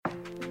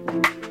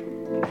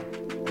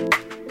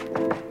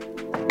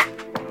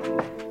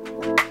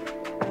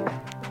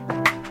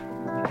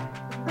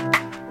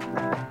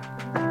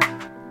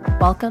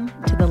Welcome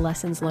to the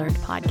Lessons Learned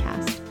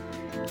podcast,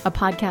 a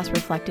podcast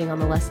reflecting on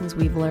the lessons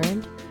we've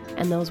learned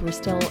and those we're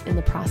still in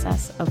the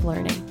process of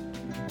learning.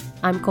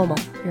 I'm Komal,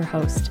 your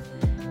host.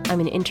 I'm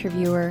an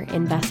interviewer,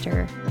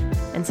 investor,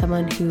 and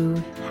someone who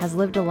has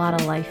lived a lot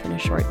of life in a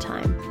short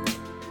time.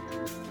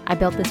 I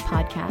built this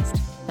podcast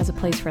as a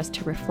place for us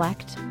to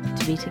reflect,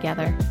 to be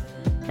together,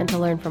 and to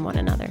learn from one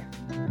another.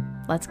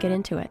 Let's get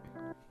into it.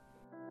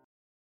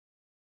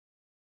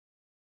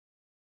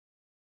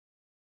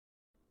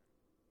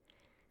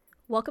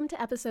 Welcome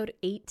to episode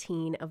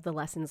 18 of the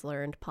Lessons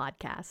Learned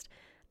podcast.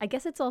 I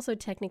guess it's also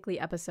technically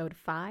episode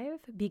 5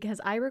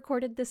 because I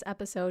recorded this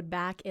episode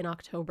back in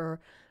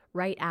October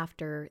right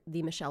after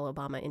the Michelle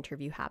Obama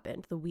interview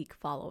happened, the week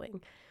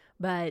following.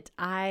 But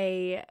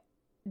I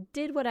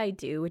did what I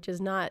do, which is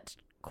not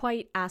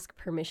quite ask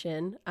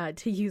permission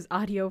to use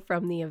audio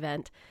from the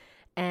event.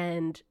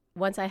 And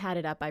once I had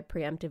it up, I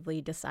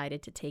preemptively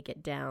decided to take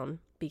it down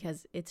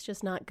because it's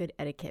just not good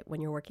etiquette when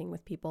you're working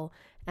with people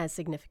as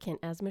significant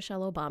as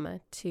Michelle Obama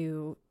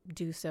to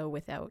do so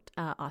without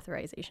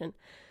authorization.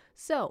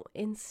 So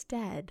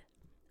instead,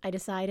 I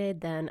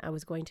decided then I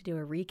was going to do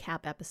a recap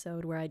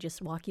episode where I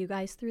just walk you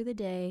guys through the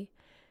day,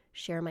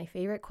 share my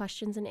favorite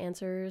questions and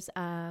answers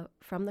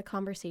from the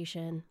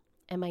conversation,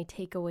 and my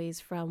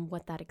takeaways from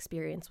what that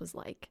experience was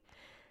like.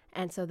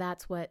 And so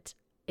that's what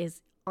is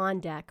on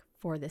deck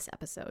for this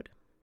episode.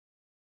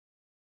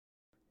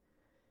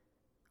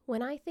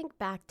 When I think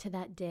back to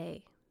that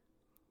day,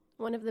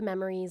 one of the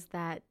memories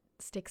that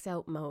sticks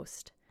out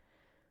most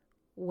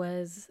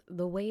was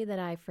the way that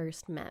I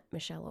first met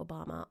Michelle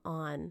Obama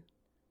on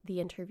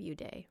the interview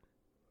day.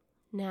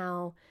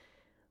 Now,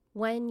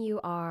 when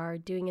you are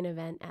doing an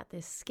event at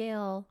this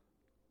scale,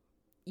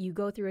 you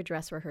go through a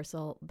dress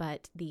rehearsal,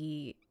 but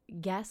the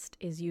guest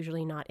is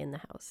usually not in the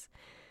house.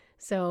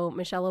 So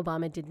Michelle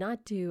Obama did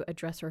not do a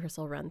dress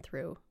rehearsal run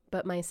through,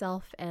 but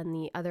myself and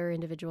the other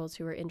individuals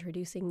who were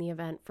introducing the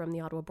event from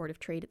the Ottawa Board of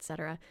Trade,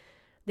 etc.,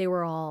 they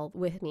were all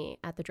with me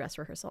at the dress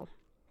rehearsal.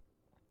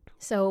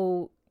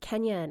 So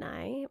Kenya and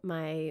I,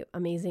 my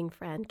amazing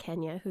friend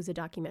Kenya, who's a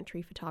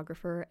documentary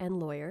photographer and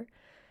lawyer,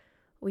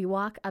 we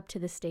walk up to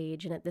the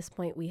stage, and at this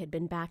point we had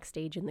been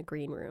backstage in the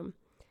green room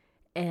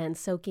and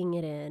soaking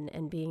it in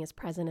and being as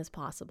present as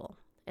possible.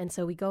 And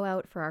so we go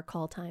out for our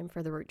call time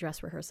for the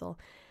dress rehearsal,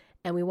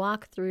 and we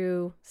walk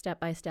through step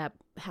by step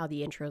how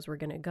the intros were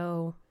going to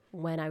go,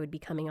 when I would be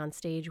coming on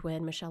stage,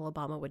 when Michelle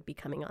Obama would be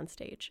coming on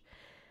stage.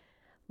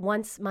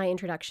 Once my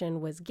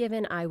introduction was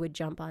given, I would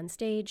jump on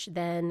stage.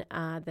 Then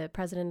the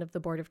president of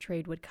the Board of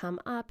Trade would come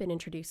up and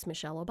introduce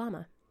Michelle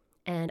Obama,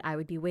 and I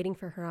would be waiting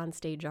for her on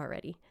stage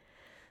already.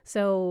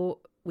 So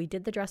we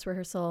did the dress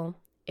rehearsal.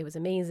 It was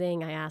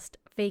amazing. I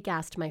fake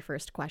asked my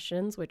first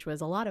questions, which was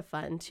a lot of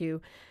fun,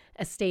 to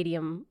a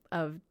stadium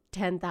of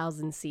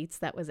 10,000 seats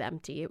that was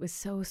empty. It was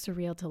so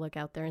surreal to look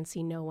out there and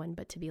see no one,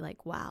 but to be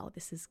like, wow,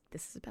 this is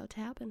about to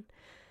happen.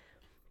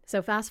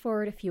 So fast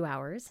forward a few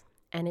hours,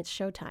 and it's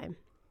showtime.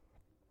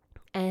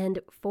 And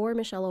for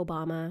Michelle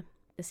Obama,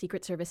 the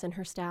Secret Service and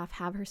her staff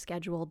have her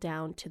schedule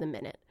down to the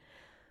minute.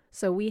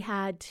 So we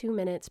had 2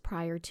 minutes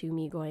prior to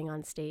me going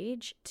on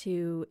stage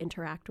to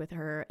interact with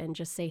her and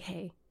just say,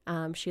 hey.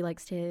 She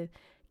likes to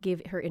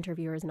give her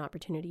interviewers an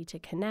opportunity to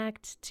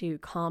connect, to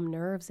calm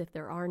nerves if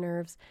there are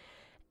nerves.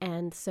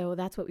 And so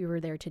that's what we were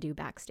there to do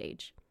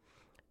backstage.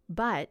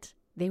 But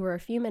they were a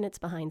few minutes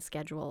behind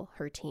schedule,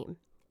 her team.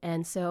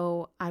 And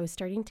so I was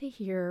starting to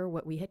hear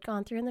what we had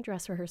gone through in the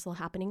dress rehearsal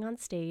happening on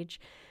stage.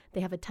 They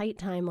have a tight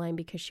timeline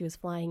because she was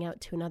flying out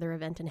to another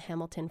event in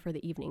Hamilton for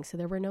the evening, so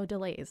there were no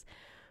delays.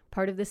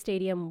 Part of the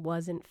stadium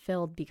wasn't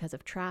filled because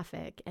of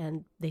traffic,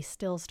 and they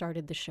still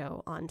started the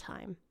show on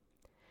time.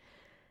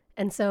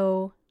 And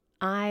so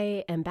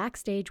I am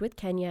backstage with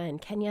Kenya,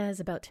 and Kenya is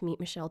about to meet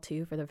Michelle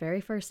too for the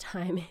very first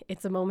time.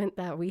 It's a moment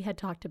that we had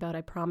talked about.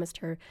 I promised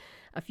her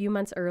a few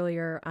months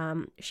earlier.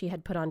 She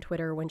had put on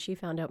Twitter when she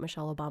found out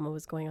Michelle Obama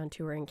was going on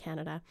tour in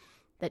Canada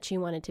that she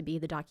wanted to be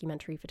the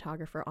documentary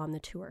photographer on the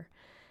tour,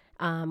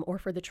 or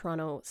for the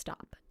Toronto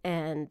stop,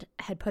 and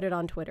had put it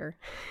on Twitter.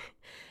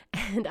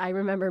 And I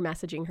remember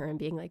messaging her and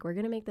being like, we're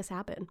going to make this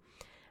happen.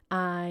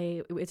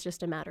 It's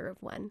just a matter of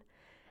when.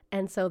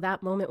 And so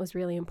that moment was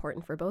really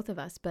important for both of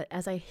us. But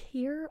as I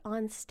hear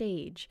on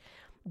stage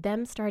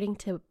them starting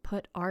to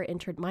put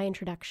my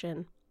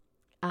introduction,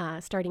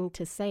 starting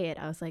to say it,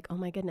 I was like, oh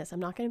my goodness, I'm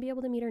not going to be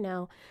able to meet her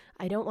now.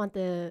 I don't want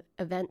the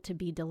event to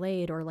be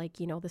delayed or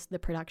the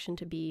production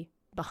to be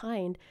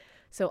behind.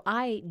 So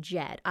I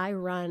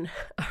run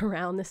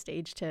around the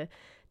stage to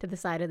the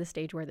side of the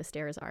stage where the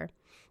stairs are,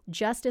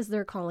 just as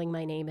they're calling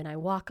my name. And I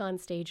walk on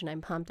stage and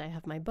I'm pumped. I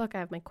have my book, I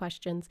have my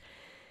questions,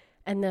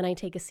 and then I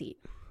take a seat.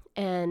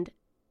 And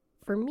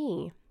for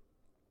me,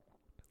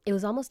 it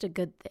was almost a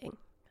good thing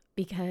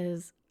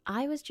because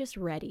I was just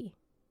ready.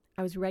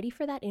 I was ready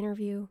for that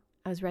interview.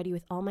 I was ready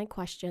with all my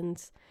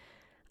questions.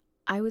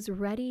 I was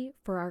ready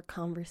for our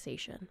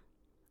conversation.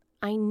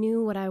 I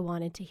knew what I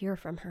wanted to hear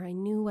from her. I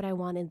knew what I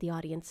wanted the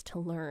audience to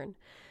learn.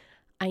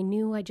 I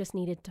knew I just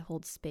needed to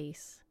hold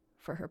space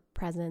for her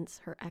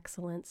presence, her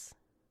excellence,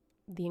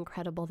 the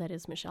incredible that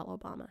is Michelle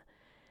Obama.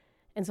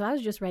 And so I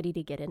was just ready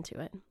to get into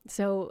it.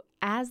 So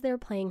as they're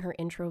playing her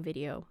intro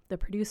video, the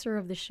producer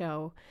of the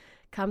show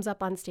comes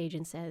up on stage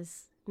and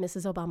says,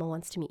 Mrs. Obama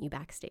wants to meet you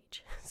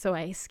backstage. So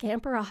I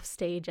scamper off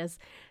stage as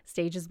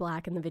stage is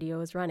black and the video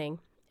is running.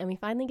 And we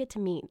finally get to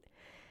meet.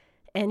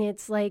 And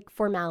it's like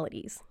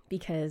formalities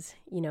because,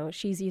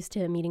 she's used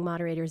to meeting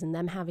moderators and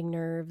them having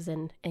nerves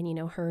and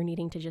her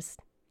needing to just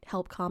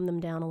help calm them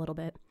down a little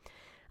bit,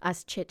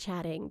 us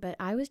chit-chatting. But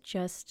I was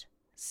just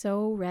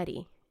so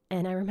ready.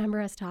 And I remember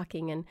us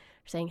talking and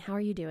saying, how are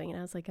you doing? And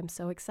I was like, I'm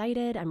so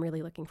excited. I'm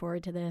really looking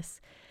forward to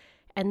this.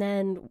 And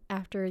then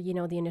after,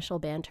 the initial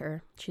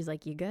banter, she's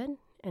like, you good?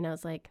 And I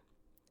was like,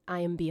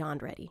 I am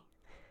beyond ready.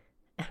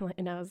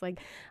 And I was like,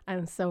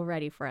 I'm so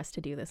ready for us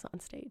to do this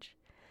on stage.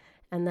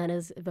 And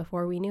then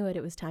before we knew it,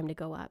 it was time to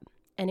go up.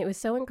 And it was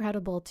so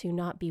incredible to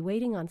not be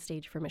waiting on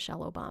stage for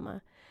Michelle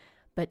Obama,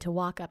 but to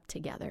walk up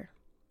together.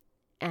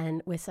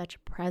 And with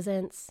such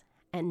presence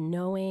and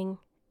knowing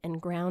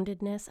and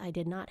groundedness, I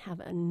did not have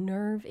a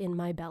nerve in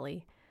my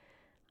belly.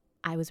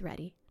 I was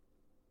ready.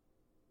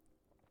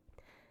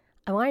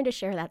 I wanted to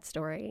share that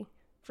story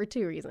for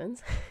 2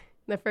 reasons.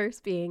 The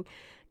first being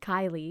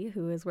Kylie,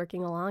 who is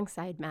working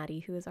alongside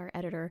Maddie, who is our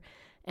editor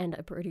and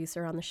a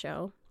producer on the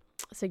show,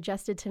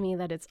 suggested to me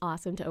that it's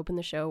awesome to open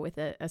the show with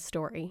a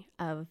story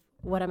of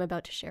what I'm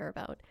about to share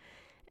about.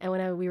 And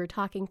when we were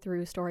talking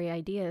through story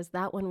ideas,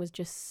 that one was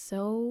just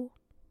so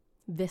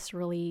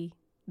viscerally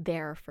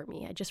there for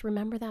me. I just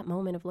remember that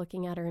moment of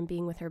looking at her and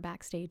being with her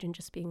backstage and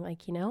just being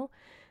like, I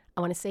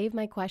want to save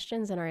my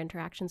questions and our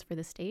interactions for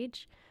the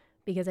stage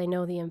because I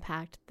know the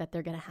impact that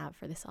they're going to have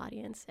for this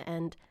audience.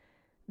 And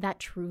that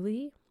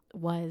truly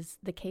was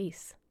the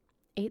case.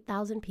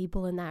 8,000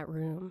 people in that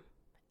room.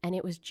 And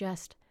it was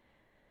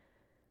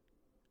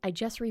I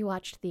just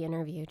rewatched the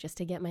interview just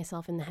to get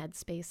myself in the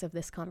headspace of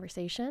this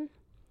conversation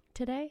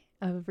today,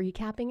 of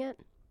recapping it.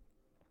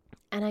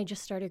 And I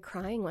just started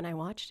crying when I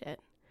watched it.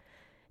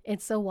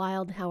 It's so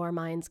wild how our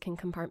minds can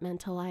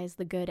compartmentalize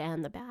the good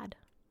and the bad.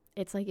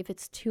 It's like if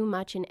it's too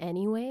much in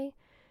any way,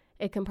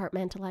 it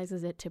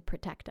compartmentalizes it to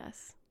protect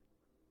us.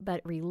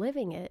 But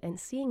reliving it and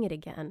seeing it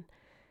again,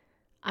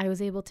 I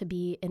was able to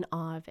be in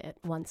awe of it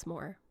once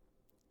more.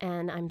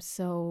 And I'm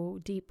so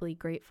deeply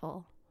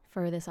grateful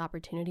for this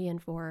opportunity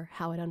and for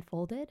how it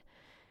unfolded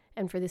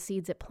and for the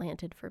seeds it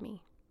planted for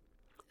me.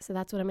 So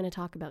that's what I'm going to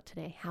talk about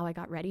today, how I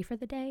got ready for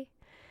the day,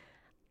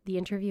 the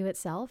interview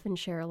itself, and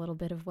share a little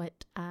bit of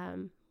what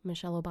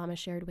Michelle Obama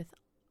shared with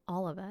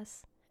all of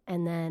us,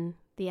 and then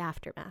the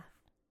aftermath.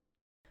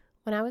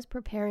 When I was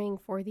preparing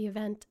for the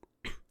event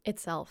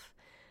itself,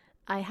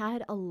 I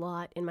had a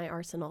lot in my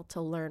arsenal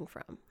to learn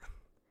from.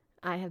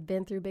 I have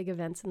been through big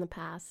events in the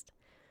past.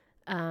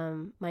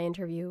 My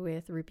interview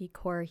with Rupi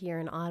Kaur here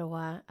in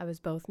Ottawa, I was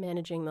both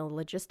managing the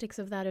logistics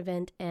of that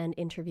event and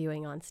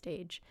interviewing on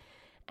stage.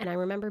 And I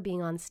remember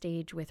being on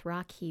stage with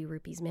Rakhi,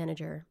 Rupi's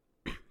manager,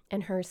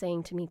 and her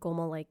saying to me,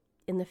 Komal,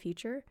 in the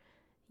future,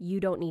 you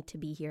don't need to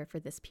be here for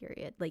this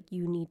period.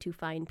 You need to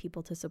find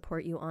people to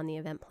support you on the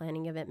event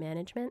planning, event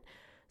management,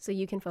 so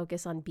you can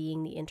focus on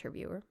being the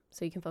interviewer,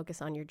 so you can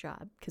focus on your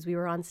job. Because we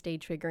were on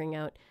stage figuring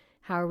out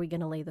how are we going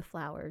to lay the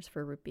flowers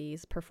for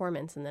Rupi's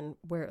performance, and then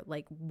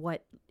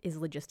what is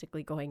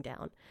logistically going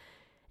down.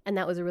 And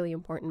that was a really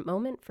important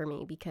moment for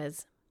me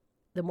because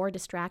the more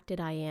distracted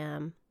I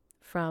am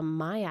from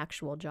my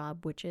actual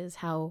job, which is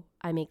how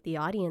I make the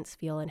audience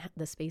feel and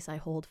the space I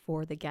hold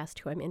for the guest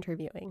who I'm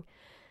interviewing,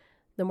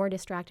 the more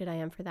distracted I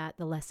am for that,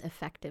 the less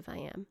effective I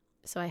am.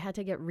 So I had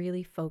to get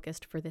really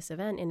focused for this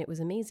event, and it was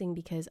amazing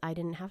because I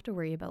didn't have to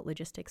worry about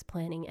logistics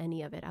planning,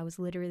 any of it. I was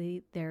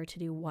literally there to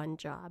do one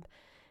job,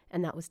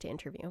 and that was to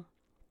interview.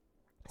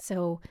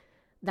 So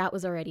that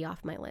was already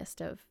off my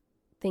list of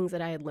things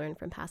that I had learned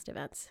from past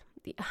events.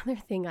 The other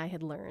thing I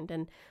had learned,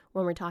 and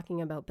when we're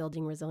talking about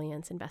building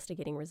resilience,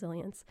 investigating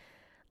resilience,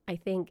 I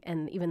think,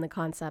 and even the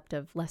concept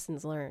of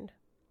lessons learned,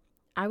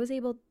 I was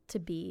able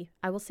to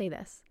I will say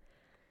this,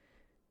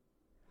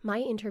 my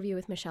interview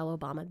with Michelle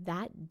Obama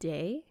that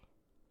day,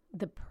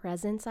 the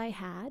presence I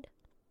had,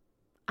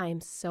 I am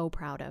so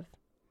proud of.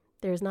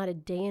 There's not a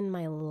day in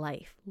my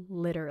life,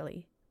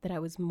 literally, that I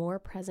was more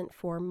present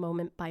for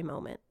moment by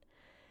moment.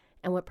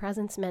 And what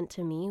presence meant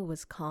to me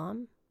was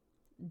calm,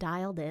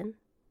 dialed in,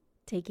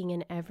 taking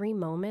in every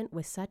moment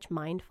with such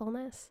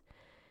mindfulness.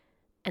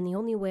 And the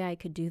only way I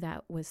could do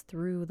that was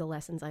through the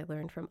lessons I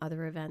learned from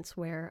other events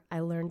where I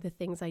learned the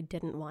things I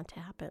didn't want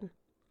to happen.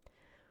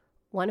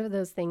 One of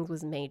those things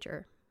was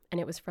major, and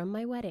it was from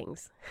my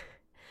weddings.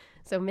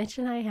 So Mitch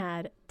and I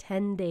had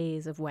 10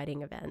 days of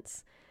wedding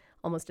events,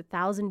 almost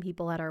 1,000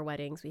 people at our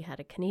weddings. We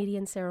had a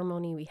Canadian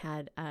ceremony. We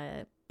had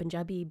a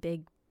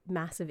big,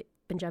 massive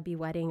Punjabi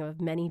wedding of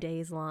many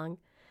days long.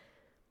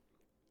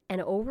 And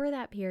over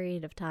that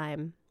period of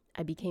time,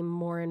 I became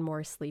more and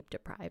more sleep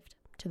deprived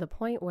to the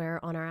point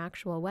where on our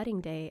actual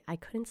wedding day, I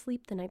couldn't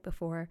sleep the night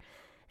before.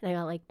 and I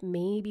got like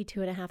maybe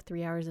 2.5,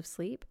 3 hours of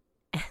sleep.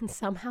 And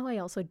somehow I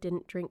also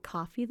didn't drink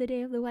coffee the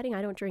day of the wedding.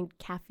 I don't drink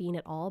caffeine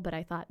at all, but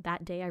I thought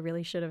that day I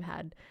really should have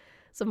had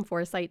some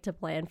foresight to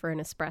plan for an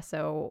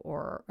espresso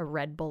or a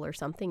Red Bull or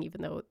something,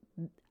 even though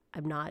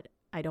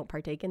I don't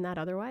partake in that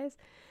otherwise,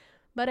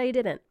 but I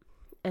didn't.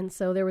 And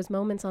so there was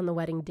moments on the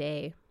wedding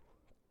day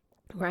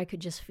where I could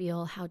just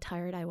feel how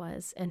tired I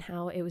was and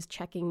how it was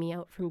checking me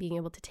out from being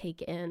able to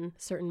take in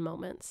certain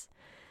moments.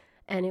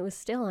 And it was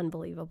still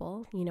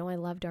unbelievable. You know, I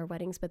loved our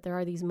weddings, but there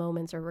are these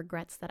moments or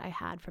regrets that I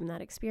had from that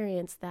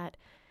experience that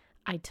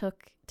I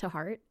took to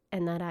heart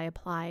and that I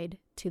applied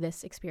to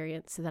this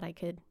experience so that I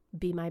could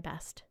be my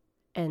best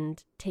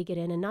and take it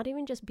in, and not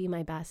even just be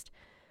my best,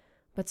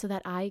 but so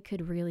that I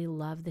could really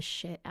love the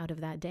shit out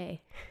of that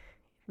day.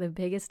 The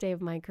biggest day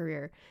of my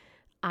career.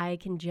 I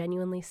can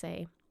genuinely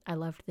say I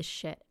loved the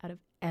shit out of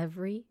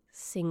every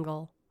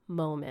single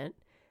moment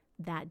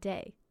that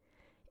day,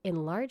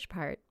 in large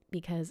part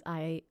because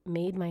I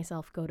made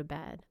myself go to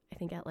bed. I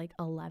think at like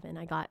 11,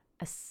 I got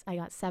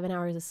 7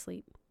 hours of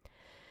sleep,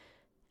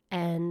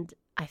 and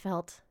I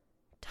felt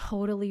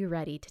totally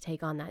ready to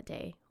take on that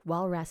day,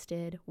 well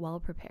rested, well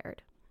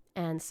prepared.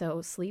 And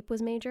so sleep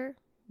was major.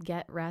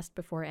 Get rest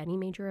before any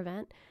major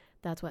event.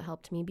 That's what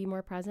helped me be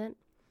more present.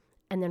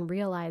 And then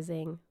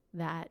realizing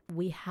that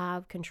we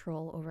have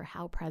control over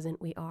how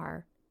present we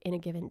are in a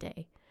given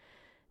day.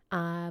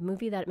 A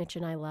movie that Mitch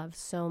and I love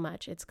so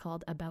much, it's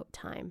called About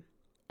Time.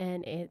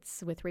 And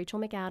it's with Rachel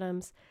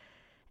McAdams.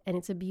 And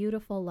it's a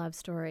beautiful love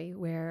story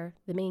where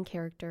the main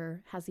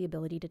character has the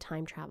ability to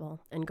time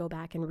travel and go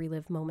back and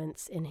relive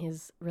moments in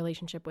his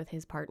relationship with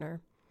his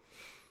partner.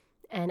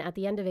 And at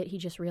the end of it, he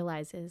just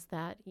realizes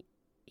that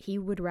he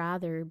would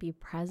rather be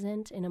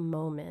present in a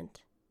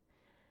moment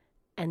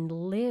and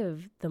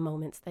live the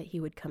moments that he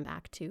would come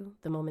back to,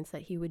 the moments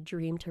that he would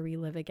dream to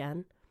relive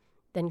again,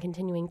 than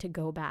continuing to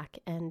go back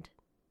and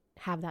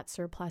have that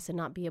surplus and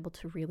not be able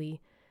to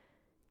really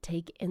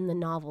take in the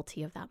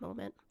novelty of that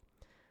moment.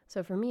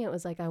 So for me, it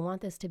was like, I want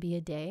this to be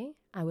a day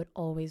I would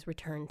always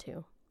return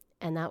to.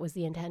 And that was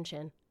the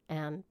intention.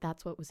 And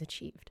that's what was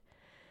achieved.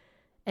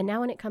 And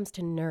now when it comes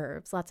to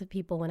nerves, lots of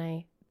people, when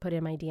I put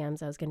in my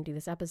DMs, I was going to do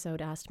this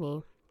episode, asked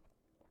me,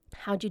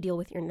 how'd you deal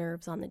with your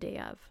nerves on the day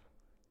of?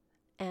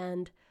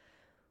 And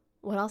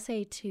what I'll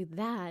say to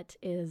that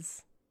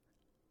is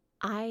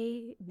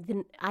I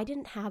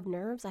didn't have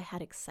nerves, I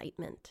had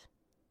excitement.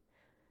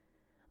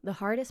 The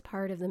hardest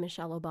part of the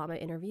Michelle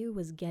Obama interview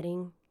was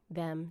getting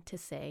them to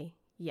say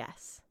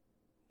yes,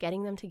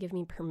 getting them to give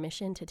me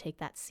permission to take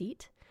that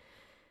seat.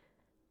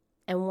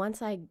 And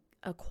once I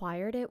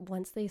acquired it,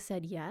 once they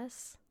said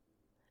yes,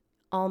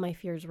 all my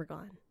fears were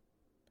gone.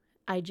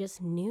 I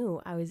just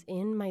knew I was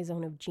in my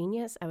zone of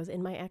genius. I was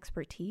in my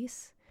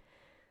expertise.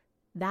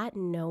 That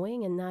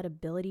knowing and that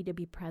ability to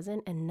be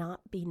present and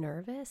not be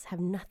nervous, have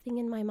nothing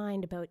in my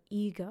mind about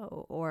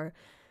ego or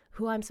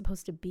who I'm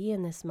supposed to be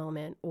in this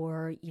moment,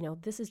 or, you know,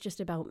 this is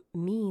just about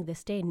me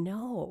this day.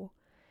 No,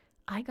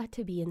 I got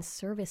to be in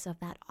service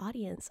of that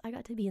audience. I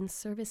got to be in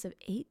service of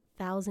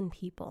 8,000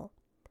 people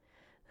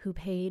who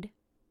paid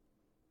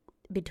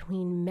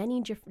between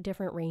many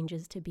different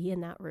ranges to be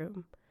in that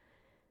room,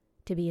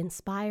 to be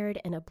inspired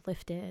and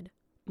uplifted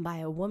by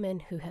a woman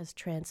who has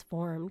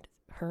transformed,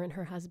 her and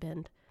her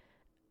husband,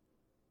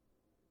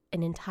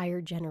 an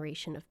entire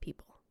generation of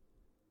people.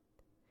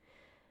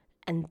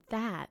 And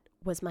that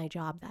was my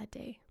job that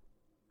day.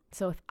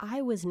 So if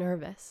I was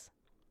nervous,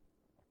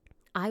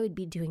 I would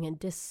be doing a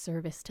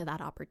disservice to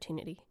that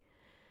opportunity,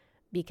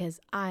 because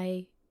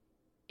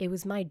it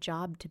was my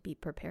job to be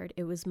prepared.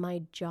 It was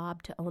my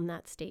job to own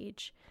that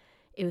stage.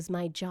 It was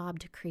my job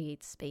to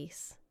create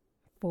space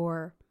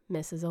for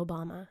Mrs.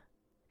 Obama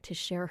to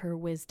share her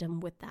wisdom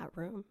with that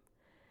room.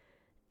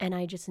 And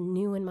I just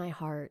knew in my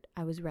heart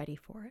I was ready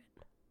for it.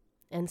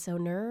 And so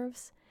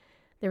nerves,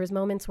 there was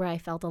moments where I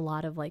felt a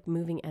lot of like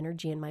moving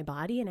energy in my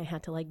body, and I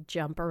had to like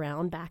jump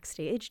around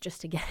backstage just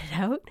to get it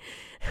out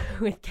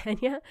with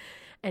Kenya,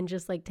 and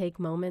just like take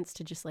moments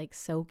to just like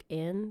soak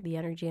in the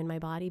energy in my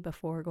body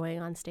before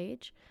going on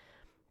stage.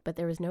 But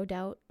there was no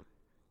doubt.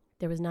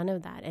 There was none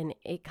of that. And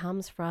it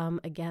comes from,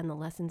 again, the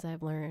lessons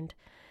I've learned.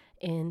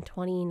 In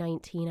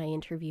 2019, I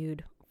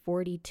interviewed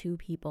 42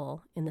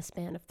 people in the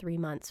span of 3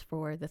 months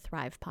for the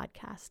Thrive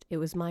podcast. It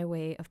was my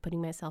way of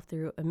putting myself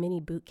through a mini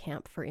boot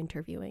camp for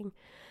interviewing.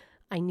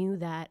 I knew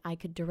that I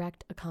could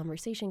direct a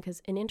conversation,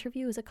 because an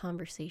interview is a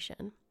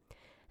conversation.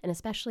 And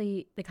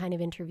especially the kind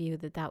of interview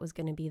that was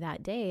going to be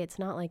that day, it's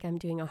not like I'm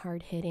doing a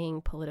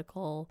hard-hitting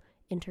political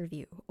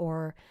interview.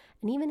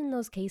 And even in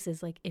those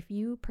cases, like if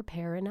you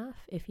prepare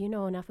enough, if you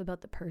know enough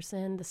about the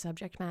person, the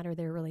subject matter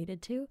they're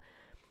related to,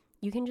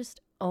 you can just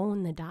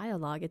own the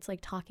dialogue. It's like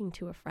talking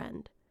to a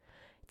friend.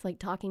 It's like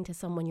talking to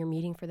someone you're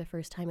meeting for the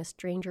first time, a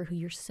stranger who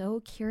you're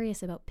so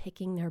curious about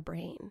picking their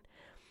brain.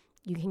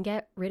 You can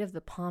get rid of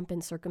the pomp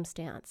and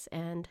circumstance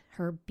and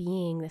her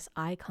being this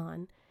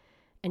icon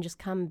and just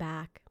come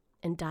back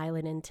and dial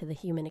it into the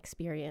human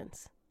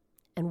experience.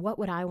 And what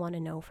would I want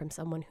to know from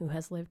someone who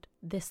has lived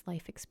this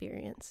life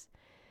experience?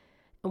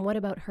 And what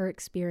about her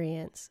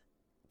experience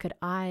could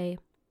I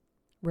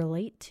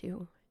relate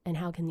to, and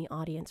how can the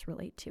audience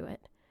relate to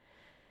it?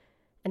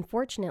 And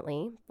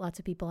fortunately, lots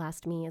of people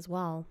asked me as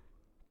well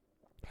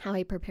how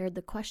I prepared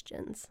the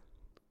questions.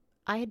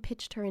 I had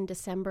pitched her in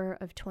December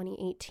of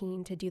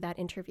 2018 to do that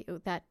interview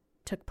that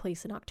took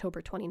place in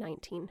October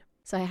 2019.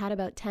 So I had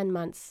about 10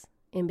 months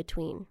in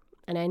between.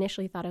 And I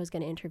initially thought I was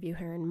going to interview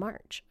her in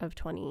March of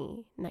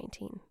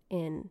 2019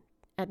 in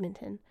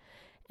Edmonton,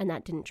 and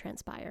that didn't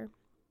transpire.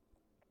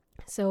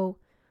 So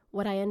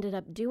what I ended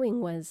up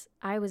doing was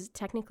I was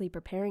technically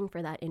preparing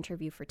for that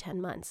interview for 10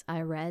 months.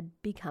 I read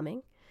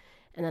Becoming,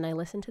 and then I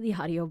listened to the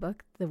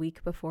audiobook the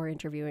week before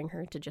interviewing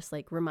her to just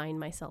like remind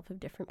myself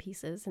of different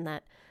pieces, and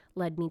that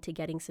led me to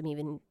getting some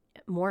even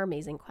more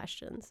amazing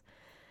questions.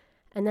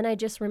 And then I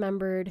just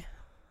remembered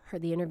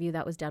the interview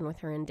that was done with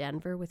her in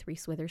Denver with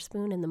Reese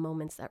Witherspoon and the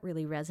moments that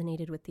really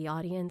resonated with the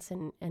audience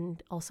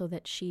and also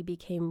that she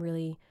became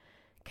really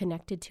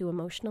connected to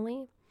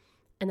emotionally.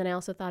 And then I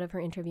also thought of her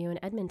interview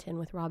in Edmonton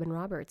with Robin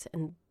Roberts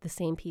and the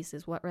same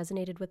pieces, what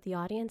resonated with the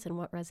audience and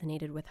what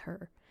resonated with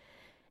her.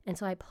 And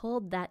so I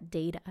pulled that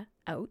data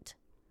out,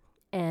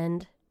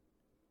 and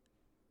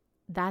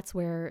that's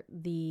where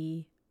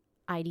the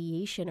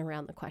ideation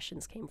around the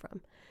questions came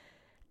from.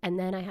 And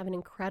then I have an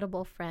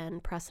incredible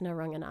friend, Prasanna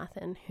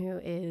Ranganathan, who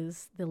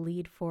is the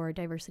lead for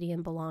diversity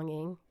and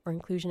belonging or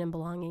inclusion and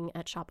belonging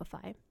at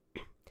Shopify.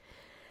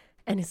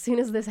 And as soon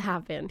as this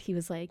happened, he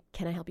was like,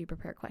 "Can I help you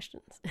prepare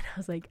questions?" And I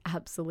was like,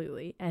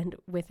 "Absolutely." And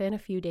within a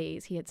few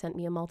days, he had sent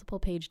me a multiple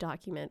page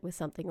document with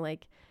something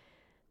like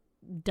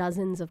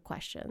dozens of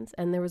questions.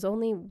 And there was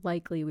only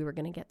likely we were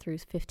going to get through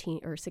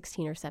 15 or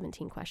 16 or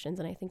 17 questions.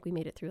 And I think we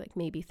made it through like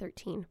maybe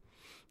 13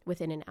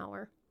 within an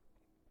hour.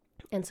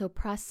 And so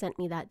Press sent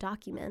me that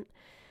document.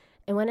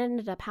 And what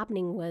ended up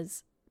happening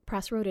was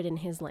Press wrote it in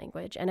his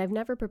language. And I've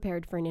never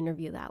prepared for an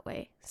interview that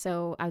way.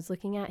 So I was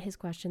looking at his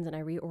questions and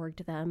I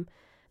reorged them,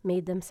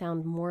 made them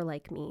sound more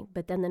like me.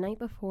 But then the night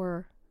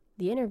before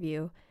the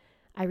interview,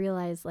 I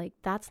realized like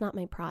that's not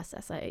my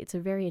process. It's a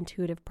very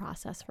intuitive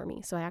process for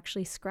me. So I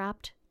actually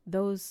scrapped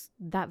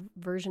that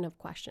version of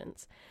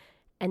questions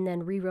and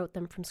then rewrote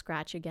them from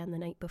scratch again the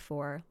night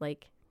before.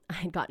 Like I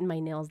had gotten my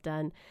nails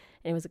done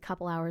and it was a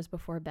couple hours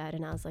before bed,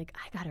 and I was like,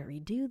 I gotta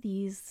redo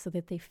these so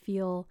that they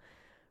feel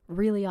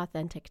really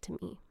authentic to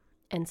me.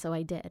 And so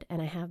I did,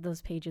 and I have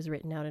those pages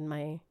written out in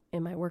my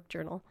work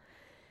journal.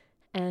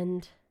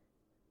 And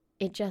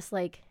it just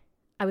like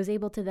I was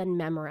able to then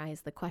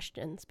memorize the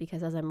questions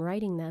because as I'm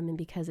writing them, and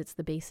because it's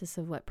the basis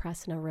of what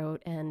Prasanna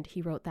wrote, and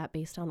he wrote that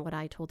based on what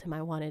I told him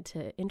I wanted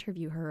to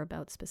interview her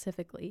about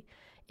specifically,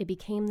 it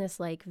became this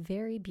like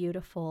very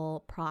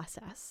beautiful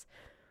process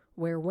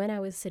where when I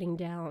was sitting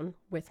down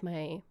with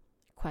my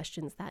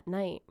questions that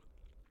night,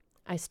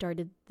 I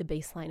started the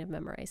baseline of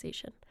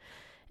memorization.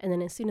 And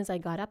then as soon as I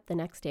got up the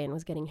next day and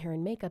was getting hair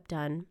and makeup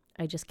done,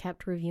 I just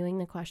kept reviewing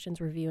the questions,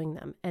 reviewing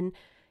them. And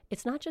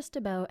it's not just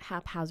about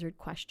haphazard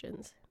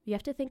questions. You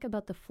have to think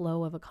about the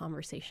flow of a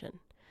conversation.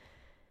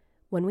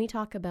 When we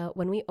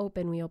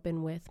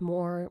open with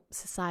more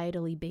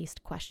societally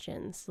based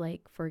questions.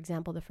 Like, for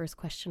example, the first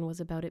question was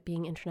about it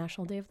being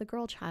International Day of the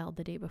Girl Child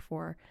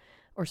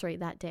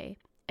that day.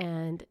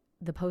 And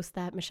the post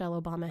that Michelle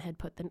Obama had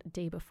put the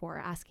day before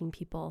asking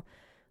people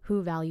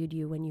who valued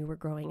you when you were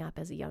growing up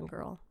as a young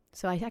girl.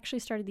 So I actually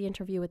started the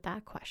interview with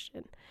that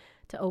question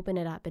to open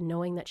it up, and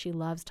knowing that she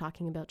loves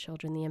talking about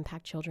children, the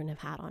impact children have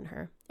had on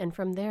her. And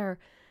from there,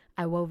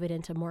 I wove it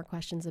into more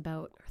questions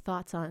about her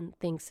thoughts on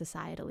things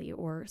societally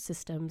or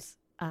systems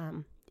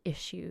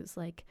issues,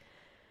 like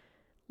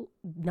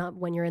not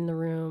when you're in the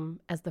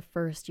room as the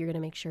first, you're going to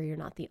make sure you're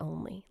not the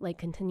only, like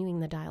continuing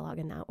the dialogue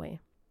in that way.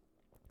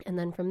 And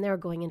then from there,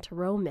 going into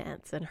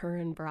romance and her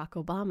and Barack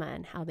Obama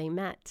and how they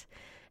met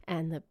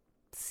and the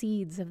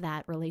seeds of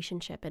that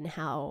relationship and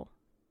how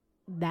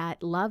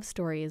that love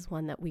story is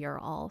one that we are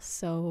all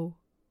so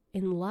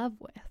in love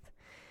with.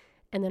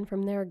 And then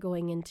from there,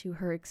 going into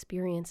her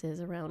experiences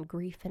around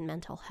grief and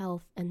mental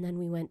health. And then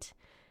we went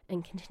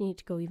and continued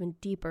to go even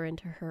deeper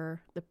into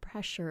the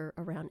pressure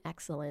around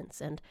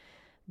excellence and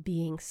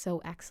being so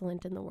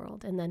excellent in the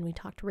world. And then we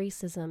talked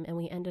racism, and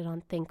we ended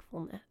on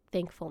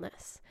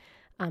thankfulness.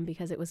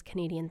 Because it was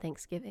Canadian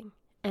Thanksgiving.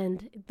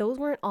 And those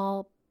weren't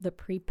all the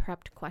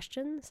pre-prepped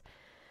questions,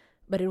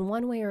 but in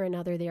one way or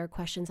another, they are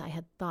questions I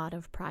had thought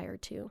of prior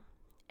to.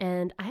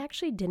 And I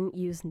actually didn't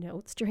use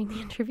notes during the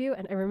interview.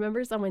 And I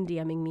remember someone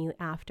DMing me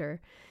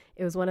after.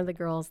 It was one of the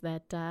girls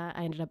that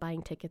I ended up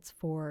buying tickets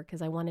for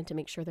because I wanted to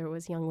make sure there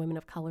was young women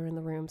of color in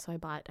the room. So I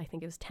bought, I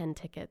think it was 10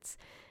 tickets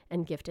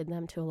and gifted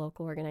them to a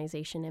local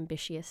organization,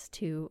 Ambitious,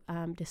 to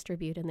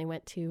distribute. And they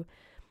went to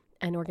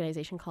an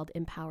organization called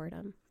Empowered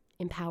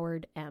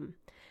M.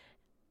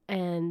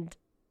 And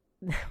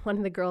one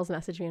of the girls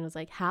messaged me and was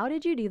like, "How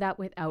did you do that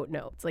without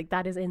notes? Like,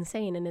 that is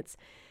insane." And it's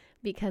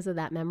because of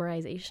that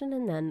memorization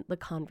and then the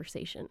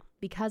conversation.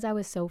 Because I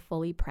was so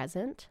fully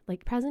present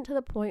to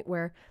the point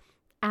where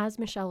as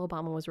Michelle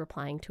Obama was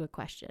replying to a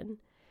question,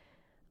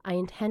 I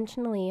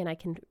intentionally, and I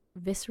can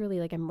viscerally,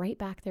 like I'm right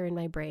back there in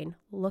my brain,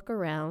 look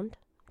around,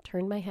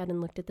 turned my head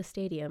and looked at the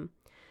stadium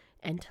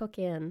and took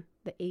in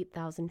the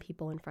 8,000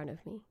 people in front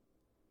of me,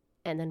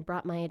 and then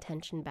brought my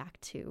attention back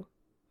to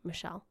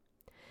Michelle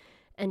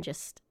and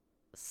just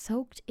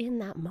soaked in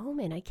that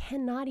moment. I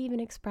cannot even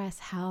express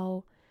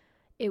how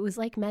it was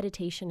like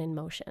meditation in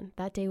motion.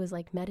 That day was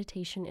like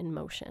meditation in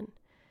motion.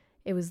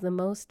 It was the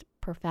most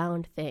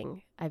profound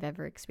thing I've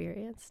ever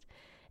experienced.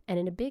 And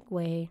in a big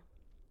way,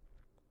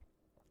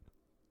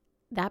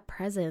 that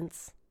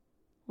presence,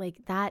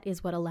 like that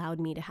is what allowed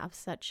me to have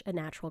such a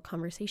natural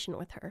conversation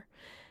with her.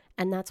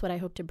 And that's what I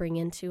hope to bring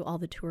into all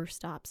the tour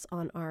stops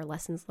on our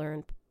Lessons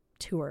Learned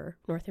tour,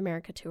 North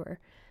America tour,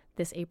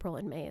 this April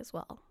and May as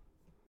well.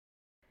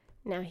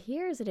 Now,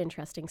 here's an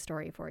interesting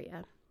story for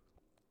you.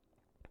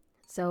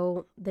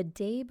 So the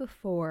day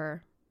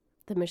before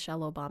the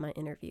Michelle Obama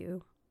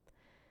interview,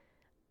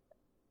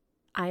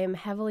 I am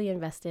heavily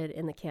invested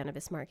in the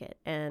cannabis market,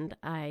 and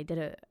I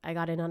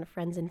got in on a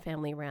friends and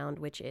family round,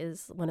 which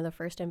is one of the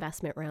first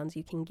investment rounds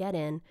you can get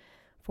in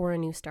for a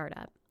new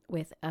startup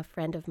with a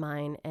friend of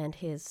mine and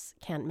his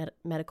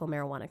medical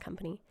marijuana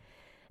company.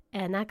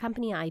 And that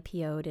company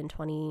IPO'd in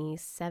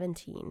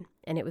 2017,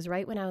 and it was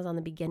right when I was on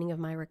the beginning of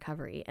my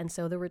recovery. And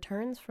so the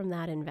returns from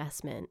that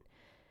investment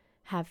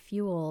have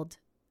fueled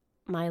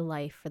my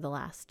life for the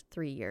last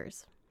 3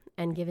 years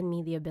and given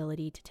me the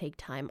ability to take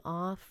time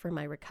off for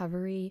my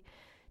recovery,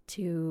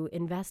 to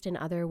invest in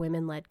other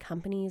women-led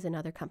companies and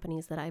other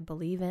companies that I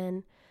believe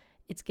in.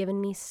 It's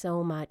given me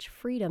so much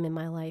freedom in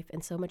my life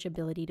and so much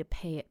ability to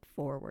pay it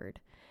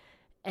forward.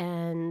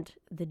 And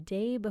the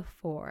day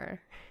before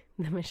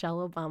the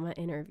Michelle Obama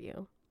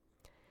interview,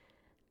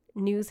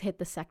 news hit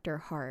the sector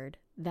hard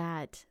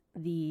that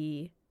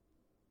the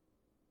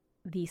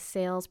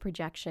sales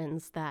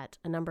projections that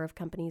a number of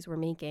companies were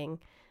making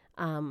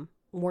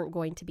weren't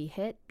going to be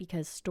hit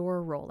because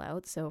store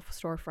rollouts, so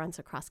storefronts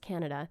across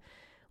Canada,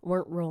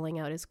 weren't rolling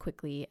out as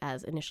quickly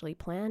as initially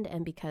planned.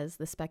 And because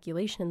the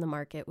speculation in the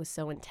market was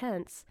so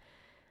intense,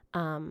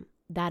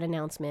 that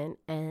announcement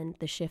and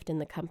the shift in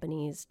the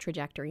company's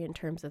trajectory in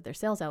terms of their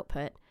sales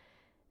output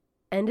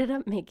ended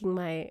up making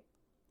my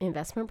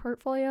investment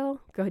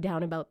portfolio go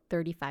down about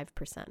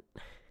 35%.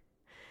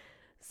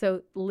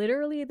 So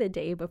literally the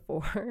day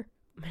before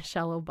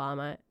Michelle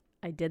Obama,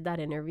 I did that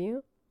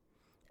interview,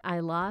 I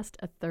lost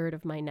a third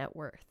of my net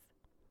worth.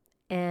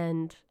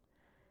 And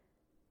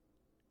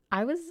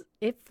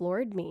it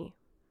floored me.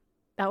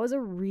 That was a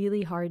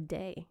really hard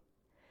day.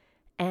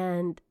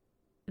 And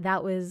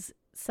that was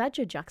such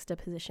a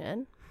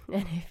juxtaposition.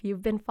 And if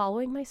you've been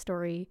following my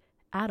story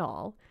at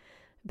all,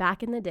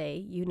 back in the day,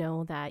 you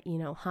know that,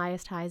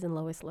 highest highs and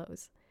lowest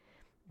lows.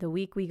 The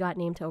week we got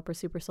named to Oprah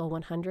Super Soul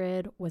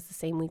 100 was the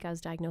same week I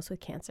was diagnosed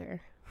with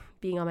cancer.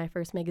 Being on my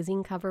first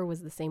magazine cover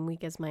was the same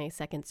week as my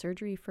second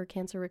surgery for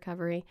cancer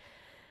recovery.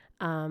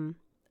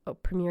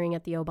 Premiering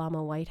at the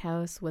Obama White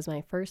House was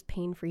my first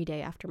pain-free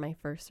day after my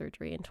first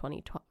surgery in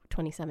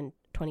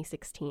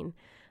 2016,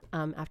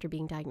 after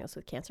being diagnosed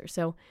with cancer.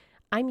 So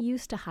I'm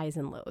used to highs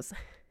and lows.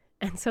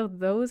 And so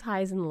those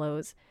highs and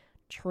lows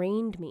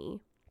trained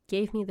me,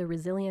 gave me the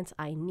resilience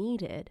I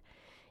needed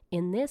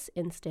in this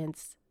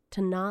instance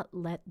to not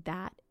let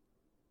that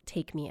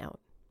take me out,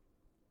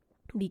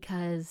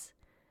 because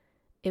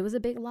it was a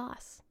big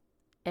loss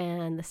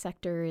and the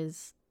sector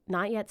is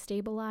not yet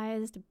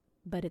stabilized,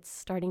 but it's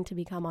starting to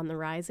become on the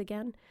rise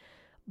again.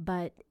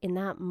 But in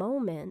that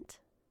moment,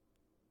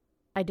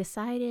 I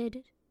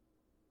decided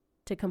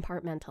to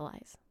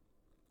compartmentalize,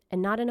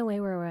 and not in a way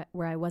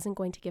where I wasn't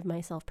going to give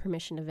myself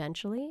permission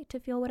eventually to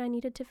feel what I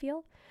needed to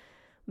feel,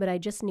 but I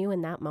just knew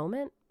in that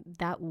moment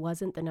that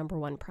wasn't the number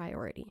one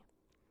priority.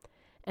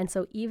 And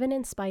so even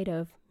in spite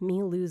of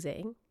me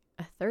losing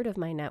a third of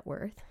my net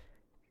worth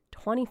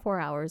 24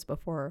 hours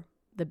before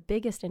the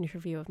biggest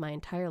interview of my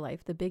entire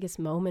life, the biggest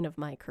moment of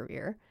my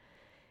career,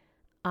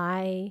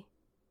 I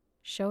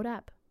showed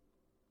up.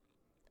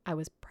 I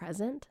was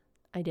present.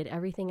 I did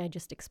everything I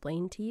just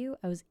explained to you.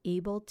 I was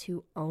able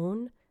to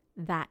own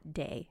that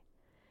day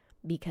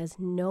because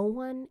no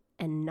one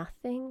and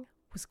nothing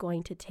was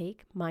going to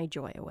take my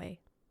joy away.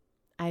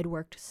 I had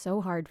worked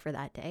so hard for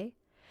that day.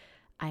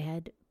 I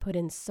had put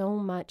in so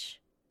much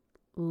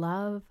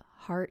love,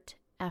 heart,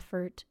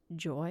 effort,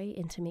 joy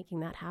into making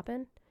that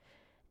happen.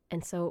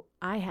 And so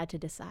I had to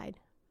decide.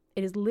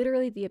 It is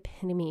literally the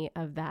epitome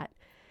of that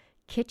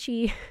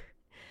kitschy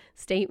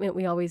statement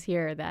we always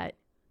hear that,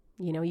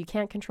 you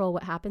can't control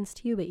what happens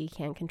to you, but you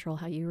can control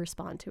how you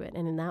respond to it.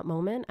 And in that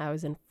moment, I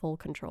was in full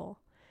control.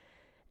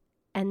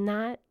 And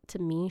that, to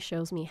me,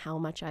 shows me how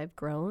much I've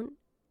grown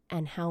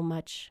and how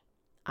much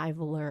I've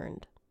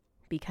learned,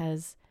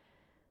 because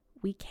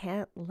we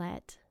can't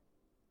let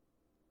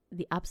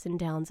the ups and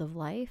downs of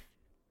life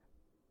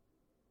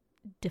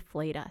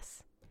deflate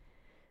us.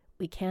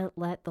 We can't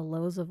let the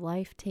lows of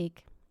life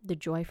take the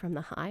joy from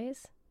the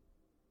highs.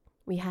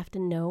 We have to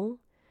know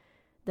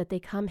that they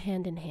come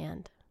hand in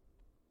hand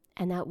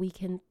and that we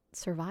can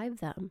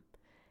survive them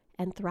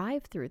and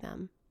thrive through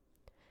them.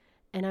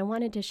 And I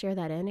wanted to share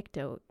that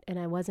anecdote, and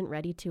I wasn't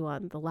ready to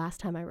on the last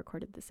time I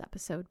recorded this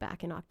episode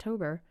back in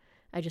October.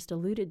 I just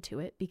alluded to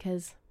it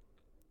because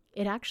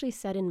it actually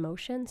set in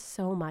motion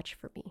so much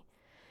for me.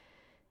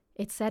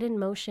 it set in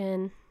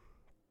motion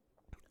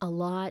a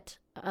lot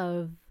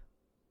of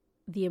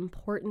the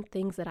important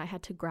things that I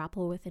had to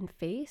grapple with and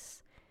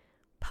face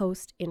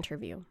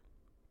post-interview.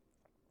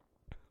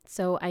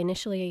 So I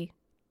initially,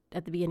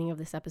 at the beginning of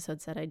this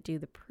episode, said I'd do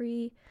the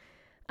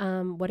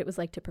what it was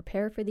like to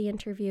prepare for the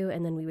interview,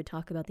 and then we would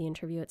talk about the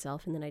interview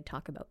itself, and then I'd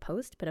talk about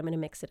post, but I'm going to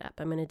mix it up.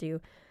 I'm going to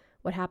do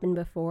what happened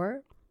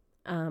before,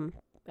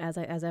 as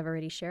I've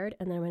already shared,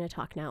 and then I'm going to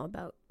talk now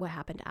about what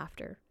happened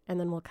after, and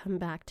then we'll come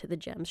back to the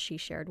gems she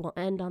shared. We'll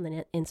end on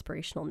the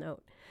inspirational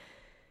note.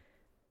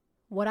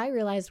 What I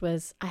realized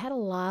was I had a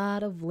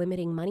lot of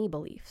limiting money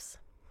beliefs,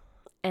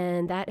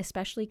 and that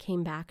especially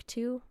came back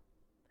to,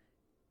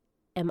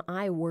 am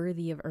I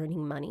worthy of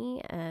earning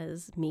money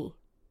as me?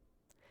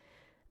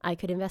 I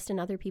could invest in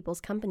other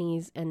people's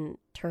companies and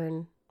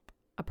turn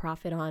a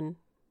profit on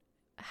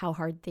how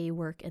hard they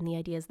work and the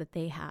ideas that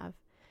they have.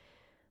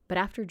 But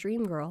after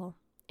Dream Girl,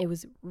 it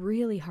was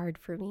really hard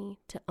for me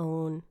to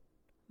own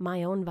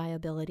my own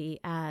viability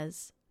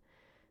as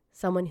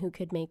someone who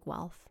could make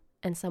wealth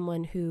and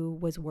someone who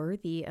was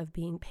worthy of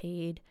being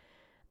paid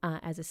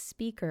as a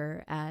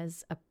speaker,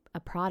 as a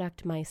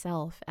product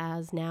myself,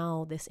 as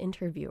now this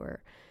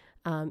interviewer.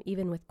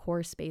 Even with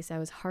Core Space, I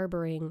was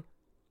harboring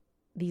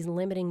these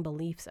limiting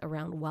beliefs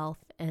around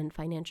wealth and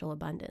financial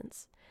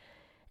abundance.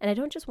 And I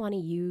don't just want to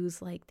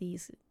use like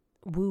these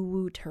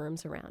woo-woo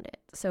terms around it.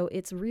 So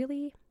it's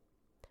really,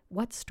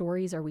 what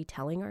stories are we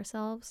telling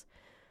ourselves?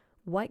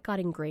 What got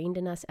ingrained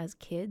in us as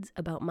kids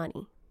about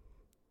money?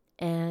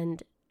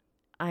 And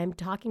I'm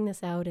talking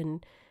this out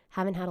and I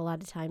have had a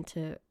lot of time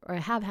to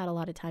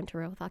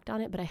reflect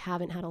on it, but I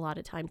haven't had a lot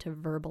of time to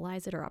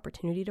verbalize it or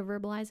opportunity to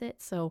verbalize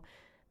it. So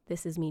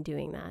this is me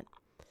doing that.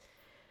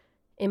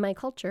 In my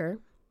culture,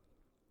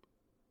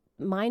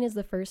 mine is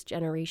the first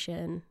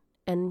generation,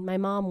 and my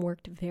mom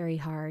worked very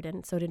hard,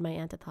 and so did my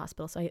aunt at the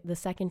hospital. So the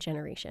second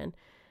generation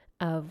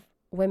of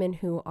women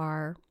who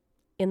are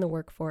in the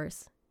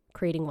workforce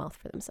creating wealth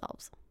for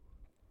themselves.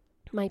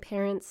 My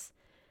parents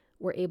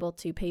were able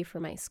to pay for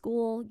my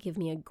school, give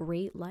me a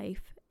great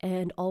life,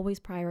 and always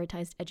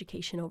prioritized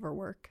education over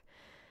work.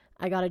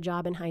 I got a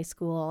job in high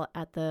school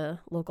at the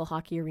local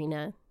hockey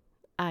arena.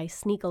 I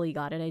sneakily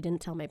got it. I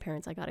didn't tell my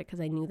parents I got it because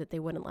I knew that they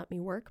wouldn't let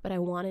me work, but I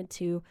wanted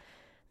to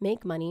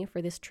make money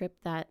for this trip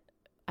that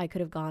I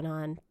could have gone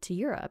on to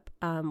Europe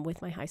with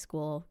my high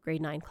school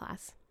grade 9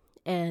 class.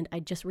 And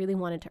I just really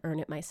wanted to earn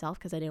it myself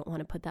because I didn't want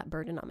to put that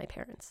burden on my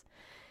parents.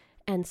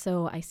 And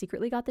so I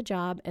secretly got the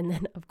job, and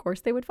then of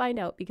course they would find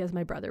out because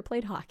my brother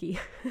played hockey.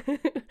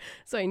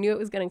 So I knew it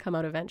was going to come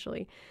out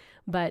eventually.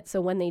 But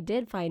so when they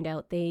did find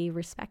out, they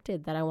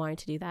respected that I wanted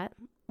to do that,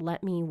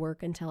 let me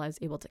work until I was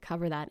able to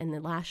cover that. And the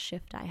last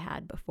shift I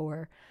had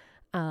before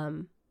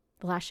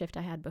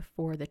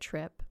the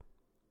trip,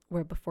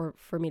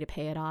 for me to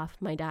pay it off,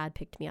 my dad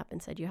picked me up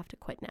and said, you have to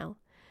quit now.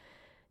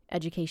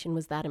 Education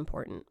was that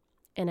important.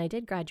 And I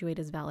did graduate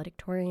as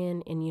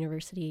valedictorian in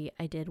university.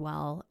 I did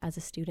well as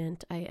a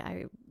student.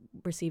 I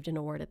received an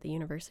award at the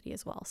university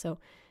as well. So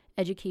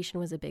education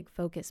was a big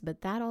focus,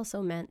 but that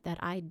also meant that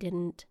I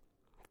didn't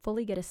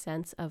fully get a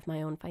sense of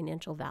my own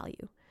financial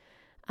value,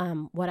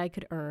 what I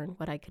could earn,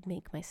 what I could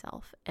make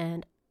myself.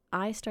 And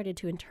I started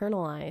to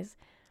internalize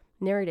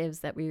narratives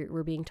that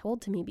were being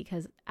told to me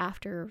because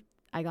after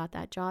I got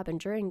that job and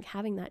during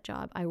having that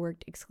job, I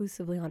worked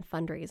exclusively on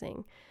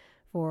fundraising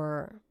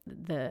for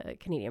the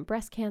Canadian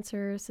Breast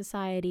Cancer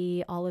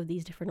Society, all of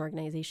these different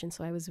organizations.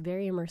 So I was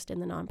very immersed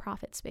in the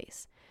nonprofit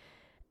space.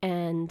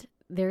 And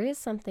there is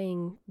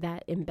something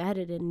that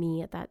embedded in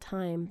me at that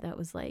time that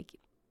was like,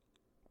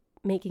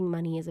 making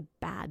money is a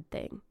bad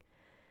thing.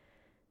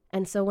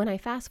 And so when I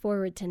fast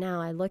forward to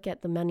now, I look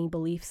at the money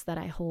beliefs that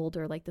I hold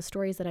or like the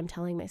stories that I'm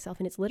telling myself,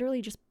 and it's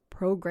literally just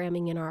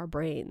programming in our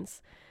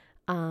brains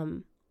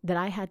that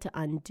I had to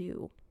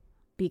undo.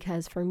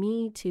 Because for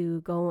me to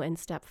go and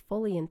step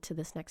fully into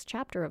this next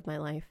chapter of my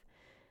life,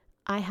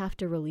 I have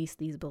to release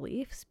these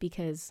beliefs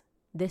because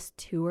this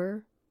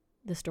tour,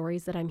 the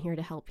stories that I'm here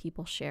to help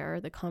people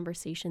share, the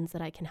conversations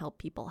that I can help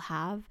people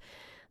have,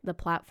 the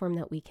platform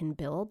that we can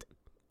build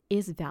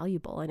is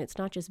valuable. And it's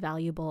not just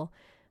valuable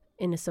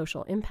in a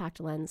social impact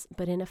lens,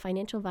 but in a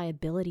financial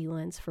viability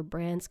lens for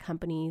brands,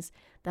 companies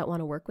that want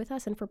to work with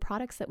us and for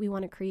products that we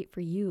want to create for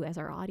you as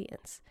our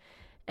audience.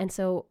 And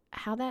so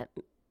how that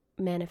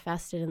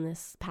manifested in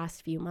this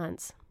past few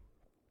months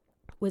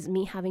was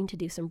me having to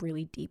do some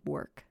really deep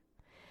work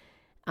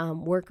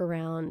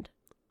around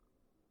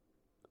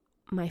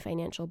my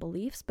financial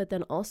beliefs, but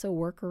then also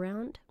work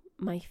around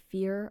my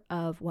fear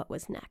of what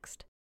was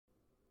next.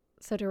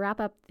 So to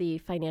wrap up the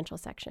financial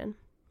section,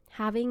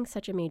 having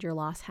such a major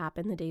loss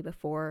happen the day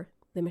before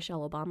the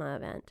Michelle Obama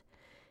event,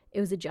 it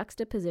was a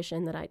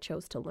juxtaposition that I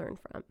chose to learn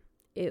from.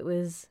 It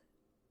was,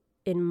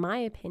 in my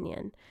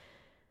opinion,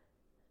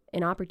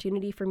 an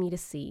opportunity for me to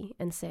see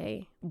and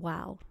say,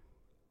 wow,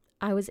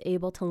 I was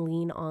able to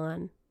lean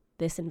on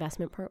this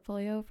investment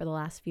portfolio for the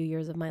last few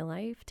years of my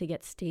life to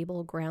get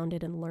stable,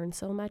 grounded, and learn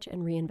so much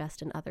and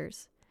reinvest in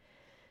others.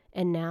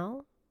 And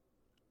now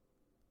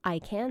I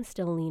can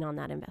still lean on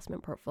that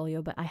investment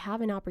portfolio, but I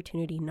have an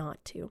opportunity not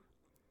to.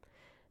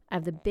 I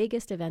have the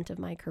biggest event of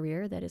my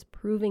career that is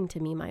proving to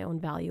me my own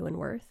value and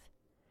worth.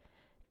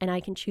 And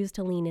I can choose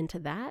to lean into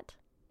that.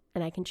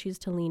 And I can choose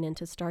to lean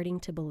into starting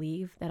to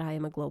believe that I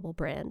am a global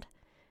brand,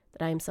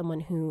 that I am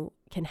someone who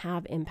can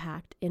have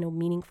impact in a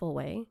meaningful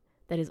way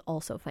that is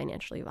also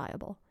financially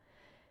viable.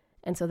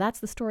 And so that's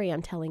the story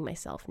I'm telling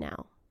myself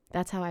now.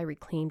 That's how I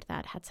reclaimed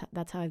that.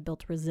 That's how I've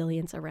built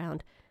resilience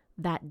around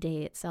that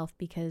day itself,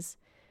 because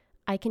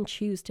I can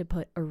choose to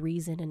put a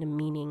reason and a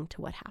meaning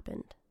to what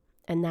happened.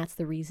 And that's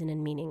the reason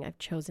and meaning I've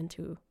chosen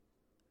to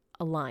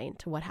align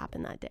to what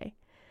happened that day.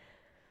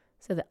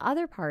 So the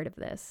other part of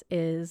this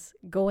is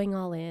going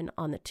all in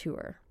on the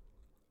tour.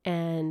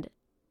 And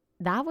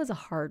that was a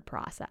hard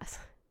process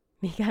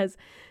because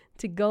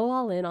to go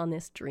all in on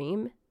this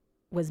dream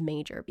was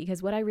major,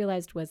 because what I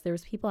realized was there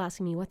was people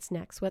asking me, what's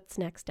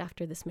next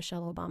after this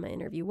Michelle Obama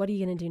interview? What are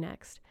you going to do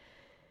next?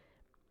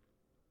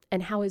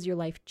 And how has your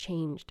life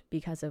changed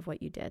because of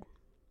what you did?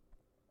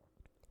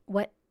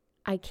 What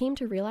I came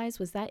to realize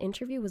was that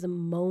interview was a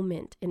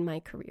moment in my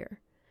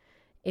career.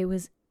 It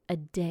was a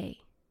day.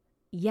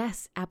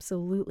 Yes,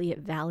 absolutely. It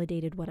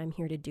validated what I'm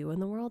here to do in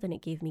the world, and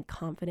it gave me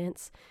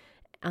confidence.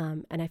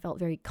 And I felt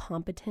very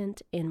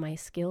competent in my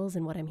skills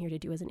and what I'm here to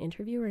do as an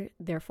interviewer,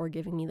 therefore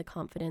giving me the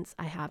confidence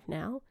I have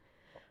now.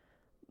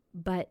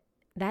 But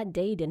that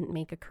day didn't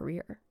make a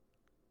career.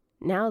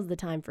 Now's the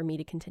time for me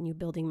to continue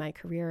building my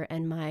career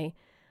and my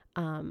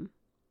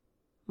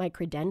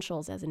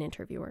credentials as an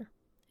interviewer.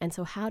 And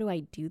so how do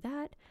I do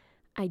that?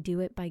 I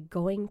do it by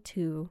going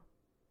to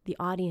the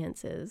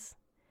audiences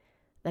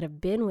that have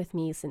been with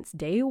me since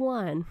day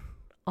one,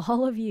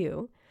 all of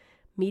you,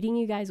 meeting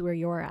you guys where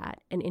you're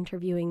at and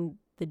interviewing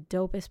the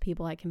dopest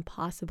people I can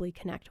possibly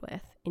connect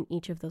with in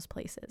each of those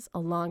places,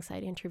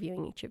 alongside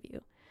interviewing each of you.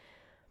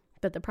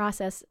 But the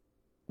process,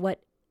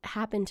 what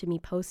happened to me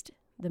post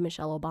the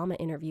Michelle Obama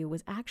interview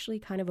was actually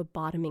kind of a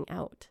bottoming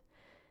out.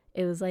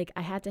 It was like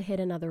I had to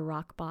hit another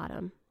rock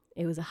bottom.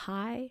 It was a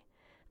high.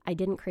 I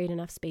didn't create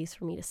enough space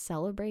for me to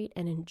celebrate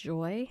and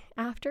enjoy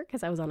after,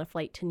 because I was on a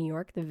flight to New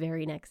York the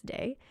very next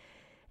day.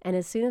 And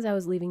as soon as I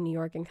was leaving New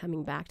York and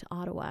coming back to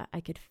Ottawa,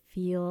 I could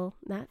feel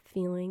that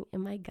feeling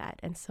in my gut.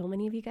 And so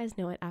many of you guys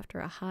know it.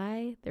 After a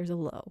high, there's a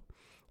low.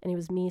 And it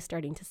was me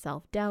starting to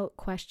self-doubt,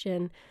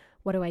 question,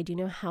 what do I do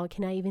now? How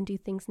can I even do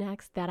things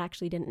next? That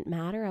actually didn't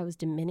matter. I was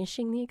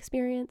diminishing the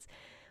experience,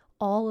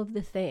 all of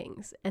the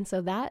things. And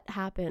so that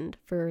happened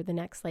for the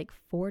next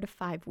 4 to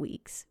 5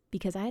 weeks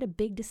because I had a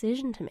big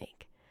decision to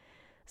make.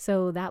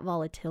 So that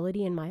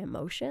volatility in my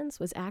emotions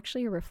was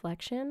actually a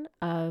reflection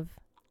of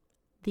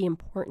the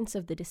importance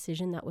of the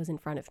decision that was in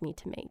front of me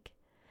to make.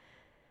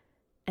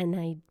 And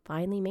I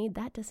finally made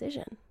that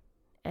decision.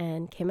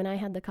 And Kim and I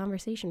had the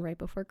conversation right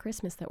before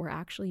Christmas that we're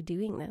actually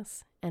doing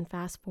this. And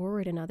fast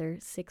forward another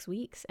 6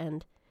 weeks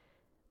and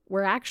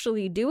we're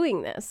actually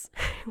doing this.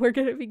 We're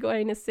going to be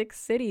going to 6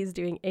 cities,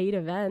 doing 8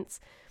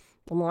 events,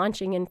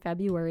 launching in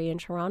February in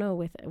Toronto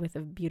with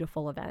a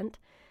beautiful event.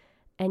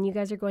 And you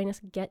guys are going to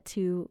get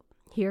to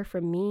hear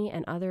from me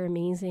and other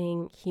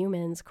amazing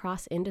humans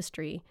cross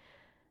industry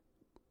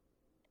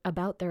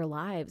about their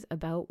lives,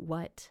 about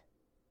what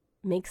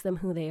makes them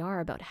who they are,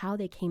 about how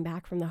they came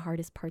back from the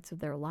hardest parts of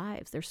their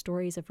lives, their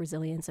stories of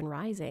resilience and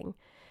rising.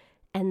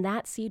 And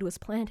that seed was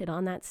planted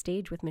on that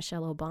stage with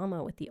Michelle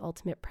Obama, with the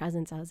ultimate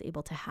presence I was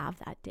able to have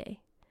that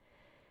day.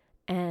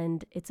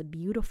 And it's a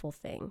beautiful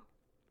thing.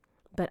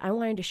 But I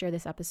wanted to share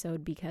this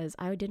episode because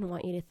I didn't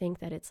want you to think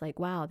that it's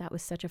wow, that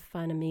was such a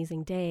fun,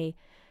 amazing day.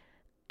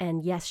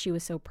 And yes, she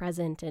was so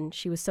present and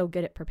she was so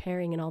good at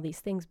preparing and all these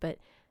things, but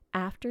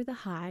after the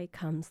high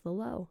comes the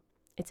low.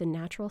 It's a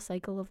natural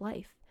cycle of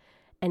life.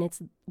 And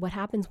it's what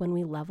happens when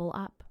we level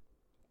up.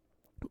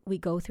 We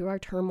go through our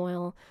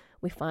turmoil,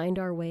 we find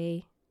our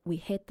way, we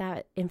hit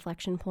that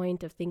inflection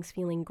point of things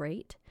feeling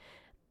great,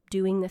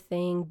 doing the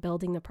thing,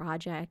 building the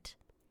project,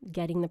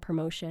 getting the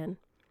promotion.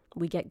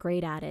 We get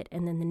great at it.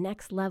 And then the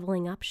next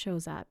leveling up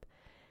shows up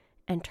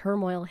and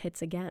turmoil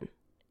hits again.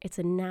 It's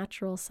a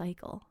natural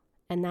cycle.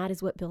 And that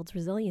is what builds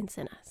resilience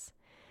in us.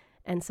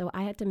 And so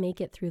I had to make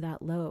it through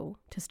that low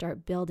to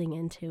start building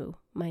into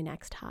my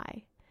next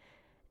high.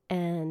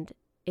 And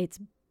it's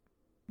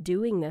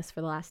doing this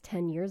for the last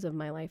 10 years of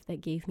my life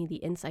that gave me the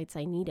insights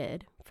I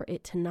needed for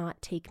it to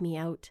not take me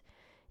out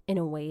in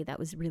a way that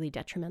was really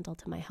detrimental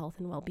to my health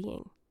and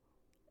well-being.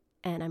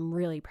 And I'm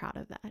really proud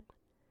of that.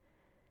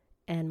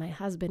 And my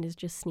husband is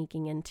just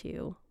sneaking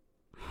into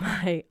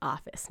my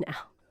office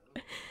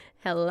now.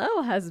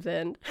 Hello,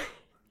 husband.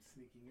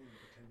 Sneaking in,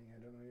 pretending I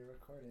don't know you're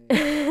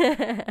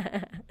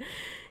recording.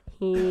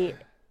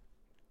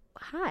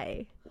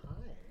 Hi. Hi.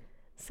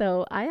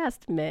 So I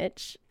asked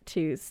Mitch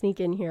to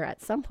sneak in here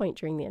at some point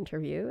during the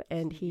interview,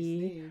 and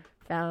he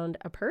found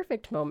a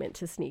perfect moment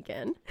to sneak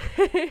in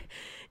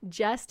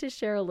just to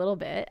share a little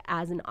bit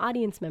as an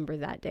audience member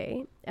that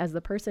day, as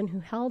the person who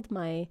held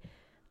my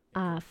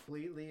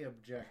completely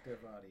objective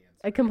audience.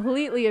 A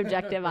completely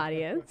objective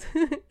audience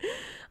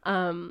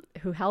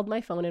who held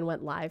my phone and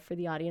went live for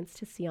the audience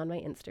to see on my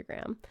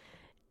Instagram.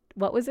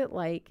 What was it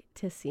like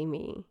to see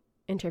me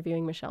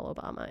interviewing Michelle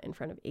Obama in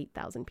front of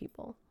 8,000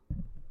 people?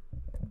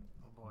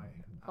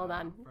 Hold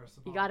on. First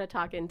of You all, got to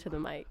talk into the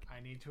mic.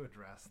 I need to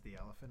address the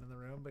elephant in the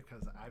room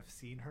because I've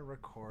seen her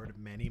record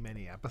many,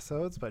 many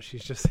episodes, but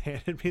she's just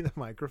handed me the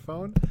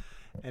microphone,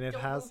 and it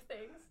has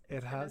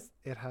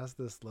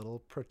this little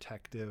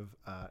protective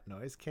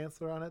noise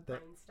canceller on it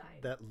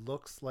that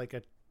looks like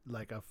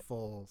a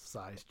full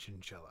size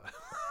chinchilla.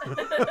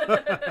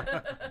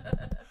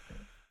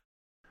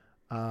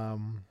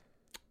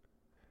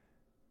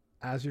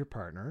 As your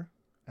partner,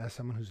 as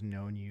someone who's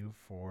known you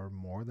for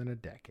more than a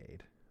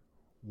decade,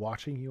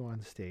 watching you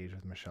on stage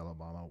with Michelle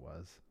Obama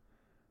was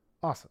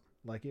awesome.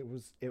 Like it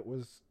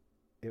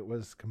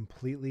was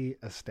completely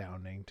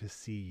astounding to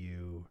see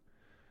you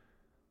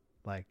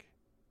like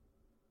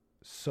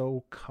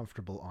so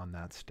comfortable on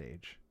that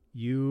stage.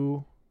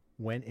 You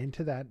went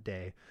into that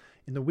day.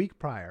 In the week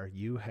prior,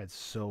 you had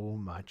so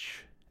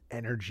much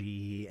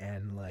energy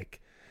and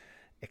like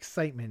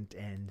excitement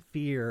and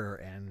fear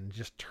and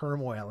just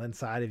turmoil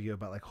inside of you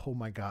about like, oh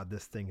my God,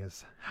 this thing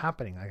is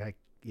happening. Like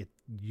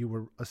you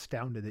were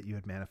astounded that you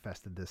had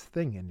manifested this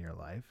thing in your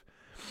life.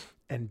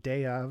 And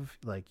day of,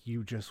 like,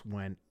 you just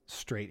went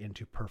straight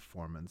into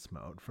performance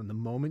mode. From the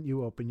moment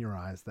you opened your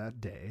eyes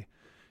that day,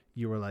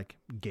 you were like,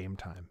 game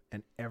time.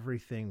 And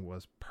everything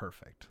was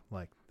perfect.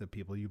 Like the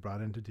people you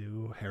brought in to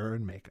do hair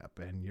and makeup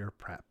and your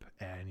prep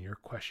and your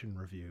question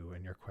review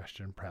and your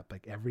question prep,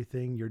 like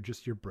everything, your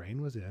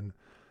brain was in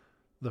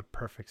the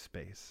perfect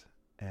space.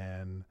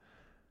 And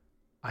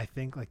I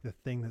think like the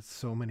thing that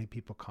so many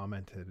people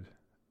commented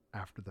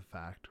after the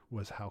fact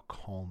was how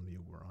calm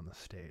you were on the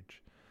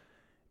stage,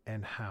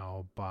 and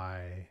how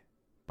by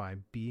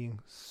being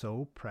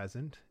so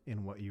present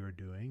in what you were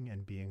doing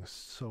and being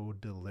so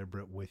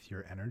deliberate with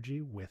your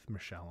energy with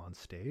Michelle on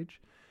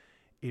stage,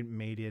 it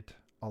made it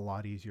a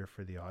lot easier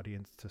for the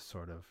audience to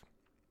sort of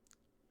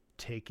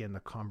take in the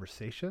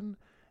conversation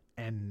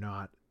and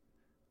not,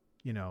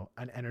 you know,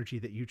 an energy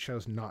that you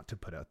chose not to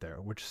put out there,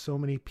 which so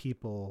many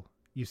people,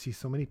 you see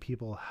so many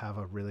people have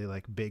a really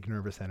like big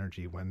nervous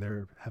energy when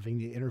they're having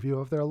the interview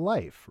of their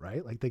life,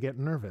 right? Like they get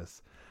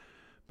nervous.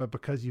 But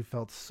because you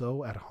felt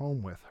so at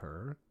home with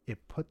her,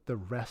 it put the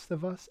rest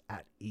of us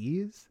at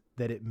ease,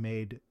 that it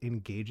made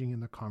engaging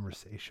in the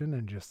conversation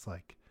and just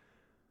like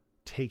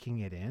taking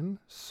it in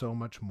so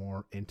much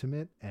more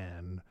intimate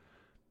and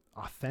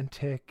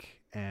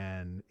authentic.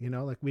 And, you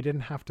know, like we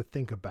didn't have to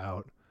think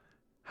about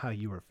how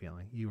you were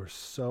feeling. You were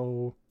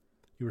so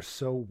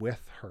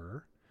with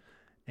her,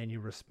 and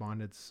you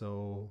responded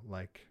so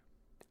like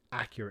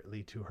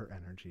accurately to her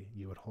energy.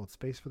 You would hold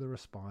space for the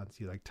response.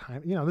 You like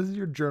time, you know, this is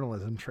your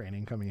journalism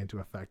training coming into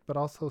effect, but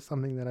also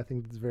something that I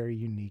think is very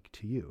unique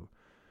to you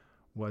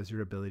was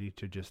your ability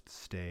to just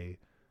stay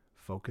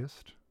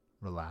focused,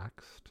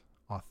 relaxed,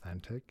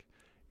 authentic.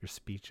 Your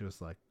speech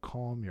was like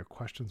calm. Your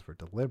questions were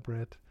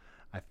deliberate.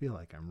 I feel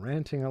like I'm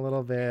ranting a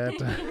little bit.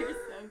 You're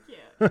so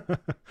cute.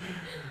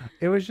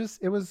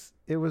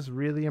 It was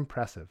really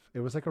impressive.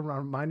 It was like a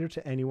reminder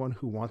to anyone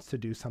who wants to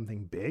do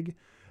something big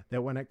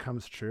that when it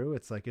comes true,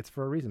 it's like, it's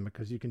for a reason,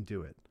 because you can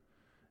do it.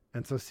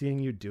 And so seeing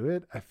you do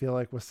it, I feel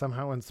like was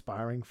somehow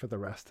inspiring for the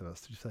rest of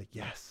us to just like,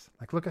 yes,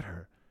 like, look at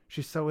her.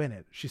 She's so in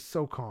it. She's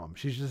so calm.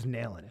 She's just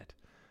nailing it.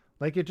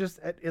 Like it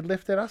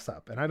lifted us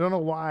up. And I don't know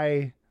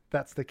why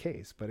that's the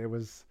case, but it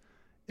was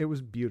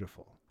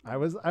beautiful. I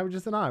was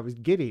just in awe. I was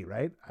giddy,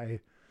 right? I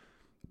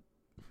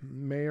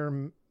may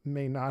or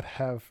may not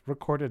have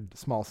recorded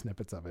small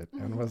snippets of it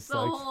and was the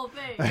like whole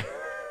thing.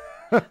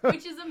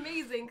 Which is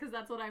amazing because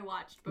that's what I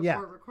watched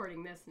before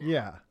recording this now.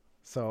 Yeah.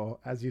 So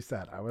as you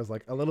said, I was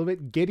like a little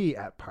bit giddy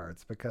at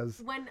parts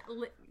because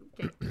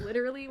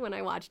literally when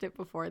I watched it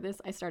before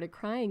this, I started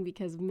crying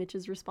because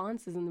Mitch's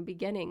responses in the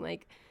beginning,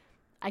 like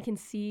I can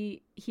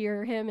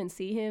hear him and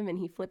see him, and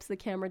he flips the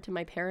camera to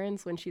my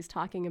parents when she's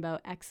talking about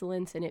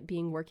excellence and it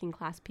being working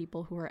class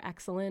people who are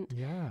excellent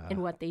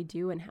in what they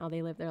do and how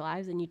they live their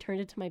lives. And you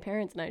turned it to my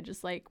parents and I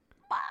just like,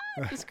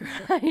 just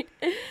cried.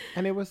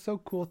 And it was so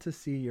cool to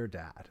see your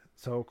dad.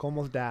 So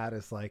Komal's dad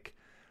is like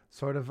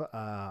sort of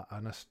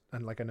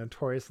like a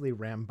notoriously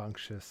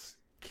rambunctious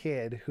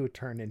kid who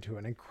turned into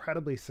an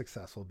incredibly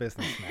successful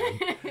businessman.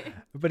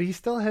 But he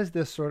still has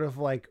this sort of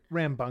like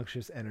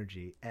rambunctious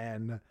energy,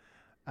 and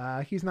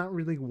he's not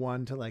really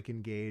one to like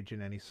engage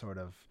in any sort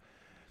of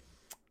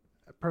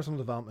personal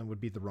development, would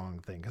be the wrong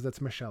thing because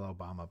it's Michelle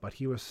Obama, but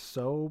he was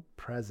so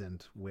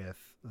present with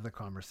the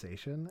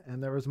conversation.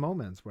 And there was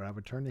moments where I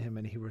would turn to him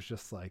and he was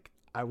just like,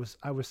 I was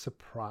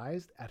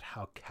surprised at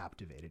how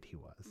captivated he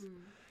was,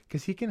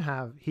 because he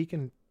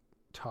can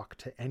talk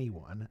to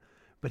anyone,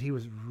 but he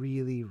was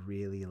really,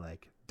 really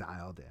like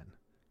dialed in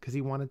because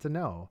he wanted to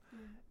know.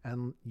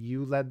 And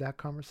you led that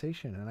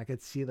conversation, and I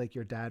could see like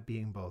your dad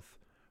being both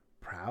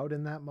proud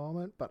in that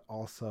moment, but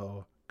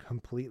also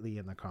completely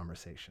in the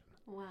conversation.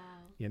 Wow.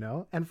 You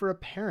know, and for a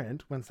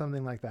parent, when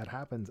something like that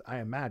happens, I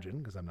imagine,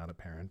 because I'm not a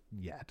parent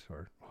yet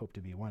or hope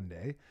to be one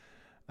day,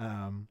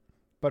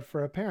 but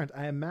for a parent,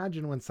 I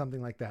imagine when something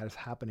like that is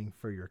happening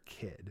for your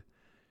kid,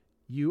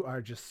 you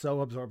are just so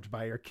absorbed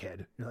by your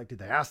kid. You're like, did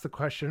they ask the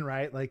question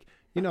right? Like,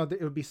 you know,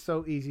 it would be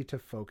so easy to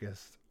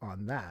focus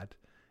on that.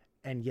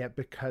 And yet,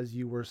 because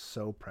you were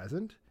so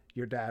present,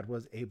 your dad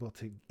was able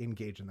to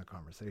engage in the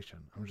conversation.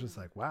 I was just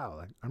like, wow,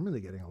 like I'm really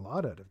getting a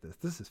lot out of this.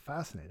 This is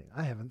fascinating.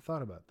 I haven't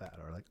thought about that.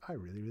 Or like, I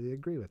really, really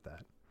agree with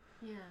that.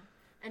 Yeah.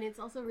 And it's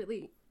also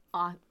really,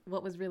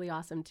 what was really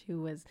awesome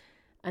too was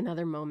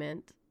another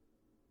moment.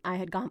 I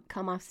had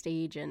come off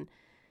stage and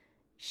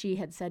she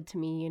had said to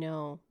me,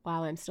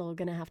 wow, I'm still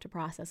going to have to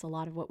process a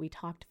lot of what we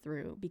talked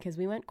through because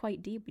we went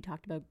quite deep. We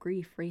talked about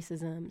grief,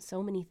 racism,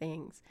 so many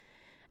things.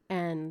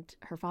 And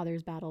her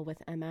father's battle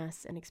with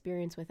MS and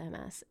experience with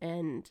MS.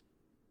 And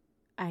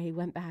I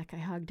went back, I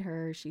hugged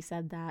her. She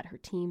said that. Her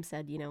team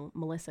said,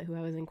 Melissa, who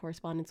I was in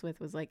correspondence with,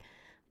 was like,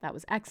 that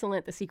was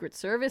excellent. The Secret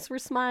Service were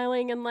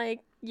smiling and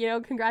like,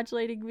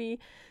 congratulating me.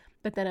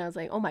 But then I was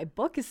like, oh, my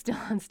book is still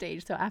on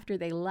stage. So after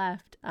they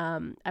left,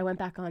 I went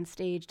back on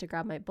stage to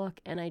grab my book.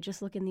 And I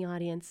just look in the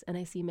audience and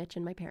I see Mitch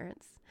and my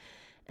parents.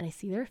 And I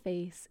see their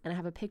face, and I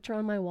have a picture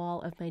on my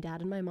wall of my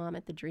dad and my mom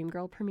at the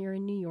Dreamgirl premiere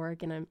in New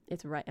York, and I'm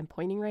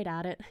pointing right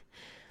at it.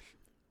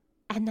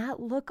 And that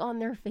look on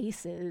their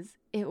faces,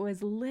 it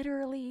was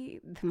literally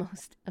the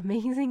most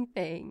amazing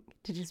thing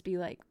to just be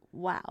like,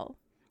 wow,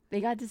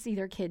 they got to see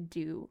their kid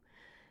do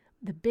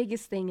the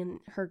biggest thing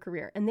in her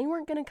career, and they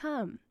weren't going to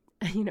come.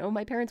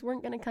 My parents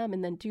weren't going to come.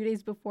 And then 2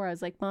 days before, I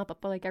was like, Mom,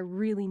 but like, I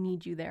really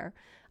need you there.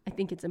 I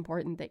think it's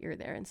important that you're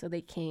there. And so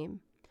they came.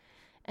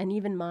 And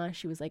even Ma,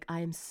 she was like, I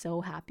am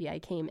so happy I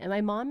came. And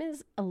my mom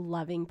is a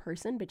loving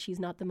person, but she's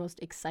not the most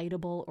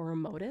excitable or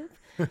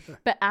emotive.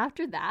 But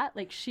after that,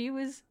 like, she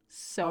was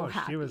so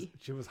happy.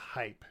 She was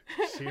hype.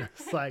 She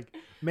was like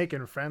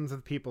making friends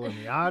with people in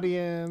the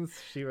audience.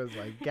 She was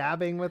like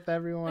gabbing with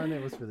everyone.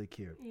 It was really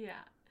cute. Yeah.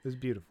 It was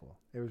beautiful.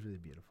 It was really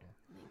beautiful.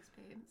 Thanks,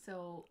 babe.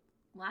 So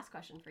last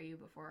question for you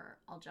before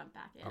I'll jump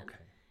back in. Okay.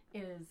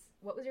 Is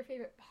what was your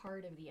favorite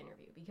part of the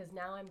interview? Because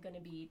now I'm going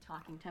to be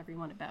talking to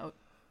everyone about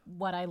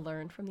what I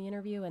learned from the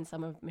interview and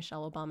some of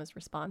Michelle Obama's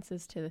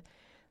responses to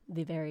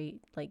the very,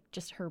 like,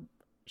 just her,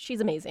 she's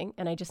amazing.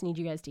 And I just need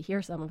you guys to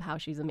hear some of how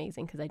she's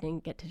amazing because I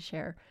didn't get to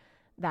share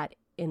that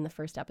in the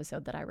first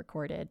episode that I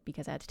recorded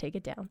because I had to take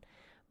it down.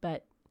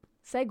 But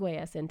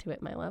segue us into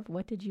it, my love.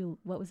 What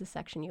was the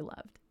section you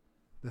loved?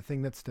 The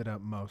thing that stood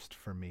out most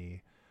for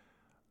me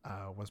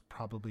was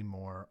probably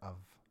more of,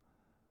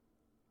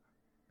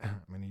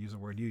 I'm going to use a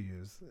word you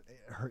use,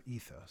 her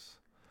ethos.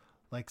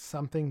 Like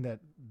something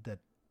that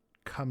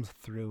comes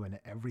through in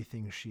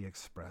everything she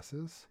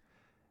expresses,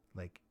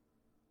 like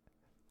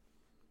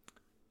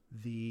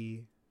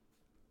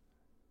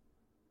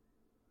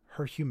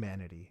her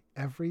humanity.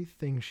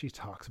 Everything she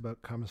talks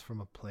about comes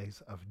from a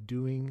place of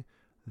doing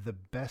the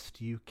best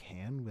you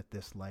can with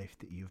this life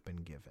that you've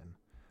been given.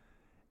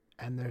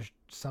 And there's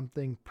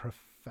something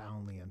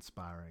profoundly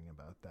inspiring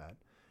about that.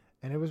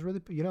 And it was really,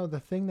 the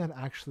thing that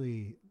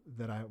actually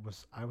that I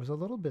was a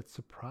little bit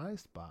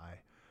surprised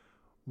by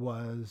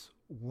was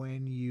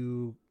when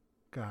you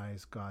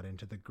guys got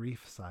into the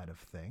grief side of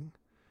things,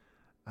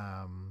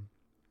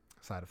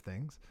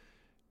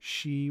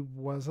 she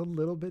was a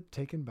little bit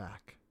taken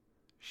back.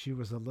 She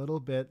was a little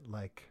bit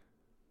like,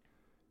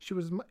 she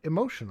was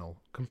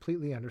emotional,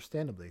 completely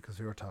understandably, because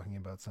we were talking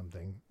about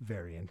something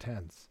very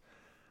intense.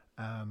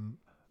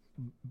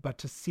 But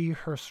to see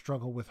her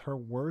struggle with her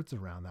words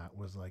around that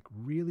was like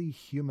really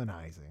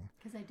humanizing.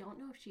 Because I don't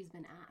know if she's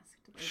been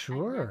asked. Like,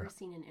 sure. I've never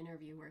seen an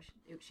interview where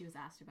she was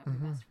asked about her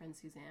best friend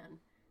Suzanne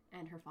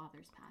and her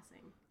father's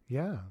passing.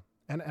 Yeah.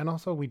 And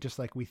also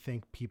we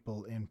think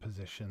people in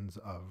positions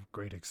of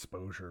great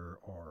exposure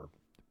or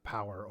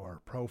power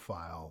or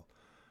profile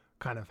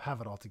kind of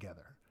have it all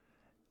together.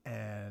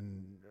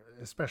 And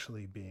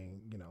especially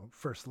being,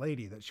 first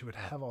lady, that she would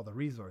have all the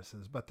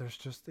resources, but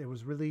it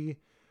was really,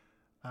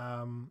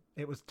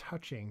 it was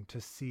touching to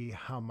see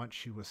how much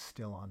she was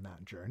still on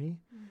that journey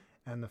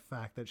and the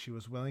fact that she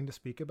was willing to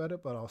speak about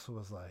it, but also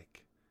was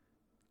like,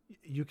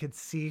 you could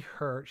see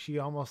her, she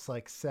almost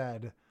like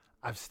said,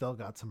 I've still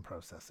got some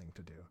processing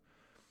to do.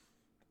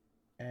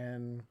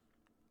 And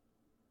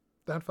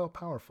that felt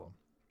powerful.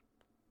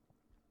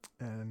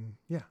 And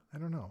yeah, I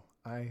don't know.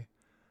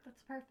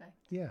 That's perfect.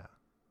 Yeah.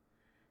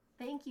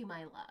 Thank you,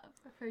 my love,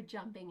 for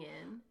jumping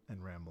in.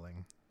 And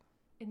rambling.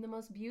 In the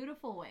most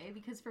beautiful way,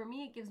 because for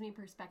me, it gives me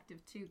perspective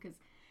too, because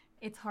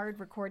it's hard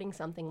recording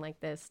something like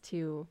this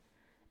to,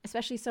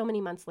 especially so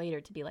many months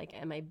later, to be like,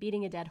 am I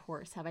beating a dead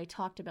horse? Have I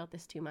talked about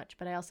this too much?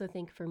 But I also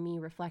think for me,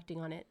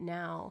 reflecting on it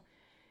now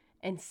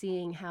and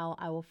seeing how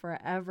I will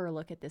forever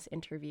look at this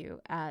interview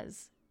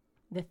as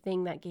the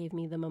thing that gave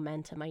me the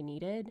momentum I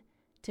needed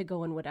to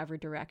go in whatever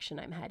direction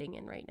I'm heading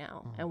in right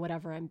now and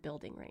whatever I'm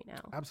building right now.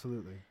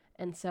 Absolutely.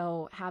 And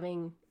so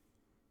having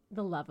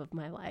the love of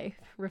my life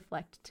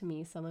reflect to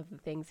me some of the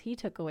things he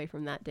took away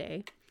from that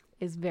day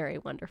is very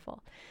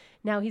wonderful.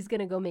 Now he's going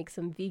to go make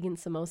some vegan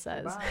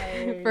samosas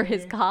for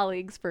his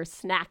colleagues for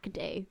snack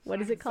day.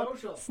 What is it called?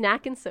 Social.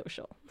 Snack and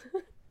social.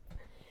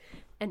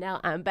 And now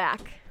I'm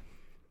back.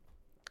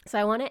 So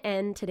I want to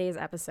end today's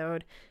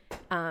episode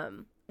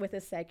with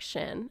a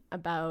section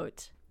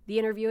about the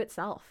interview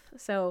itself.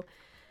 So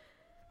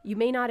you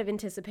may not have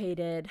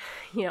anticipated,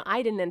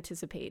 I didn't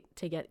anticipate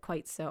to get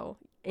quite so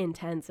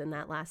intense in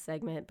that last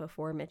segment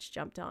before Mitch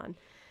jumped on.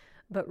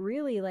 But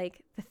really,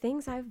 like, the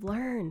things I've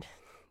learned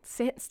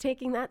since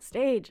taking that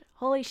stage,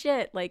 holy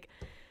shit, like,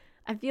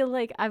 I feel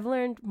like I've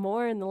learned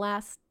more in the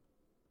last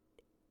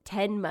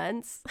 10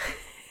 months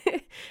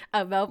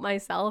about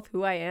myself,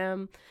 who I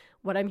am,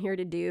 what I'm here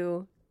to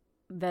do,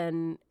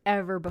 than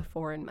ever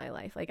before in my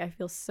life. Like, I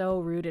feel so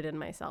rooted in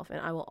myself, and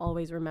I will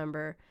always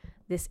remember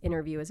this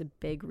interview as a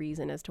big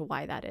reason as to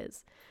why that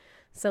is.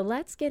 So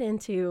let's get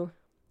into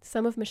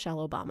some of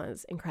Michelle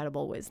Obama's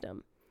incredible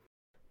wisdom.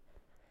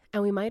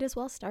 And we might as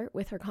well start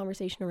with her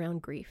conversation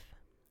around grief.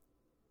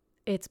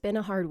 It's been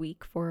a hard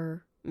week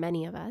for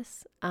many of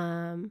us.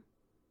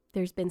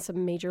 There's been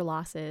some major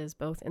losses,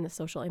 both in the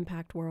social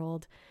impact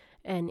world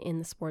and in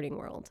the sporting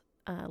world.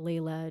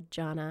 Layla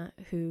Jana,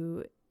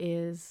 who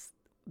is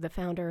the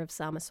founder of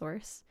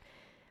Samasource,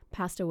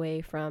 passed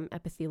away from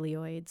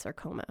epithelioid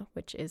sarcoma,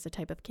 which is a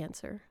type of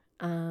cancer.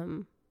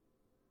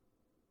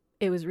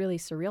 It was really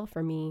surreal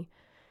for me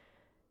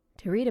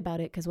to read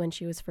about it, because when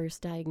she was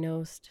first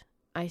diagnosed,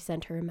 I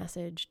sent her a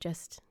message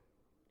just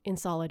in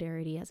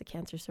solidarity as a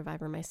cancer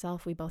survivor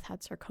myself. We both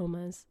had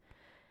sarcomas.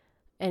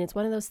 And it's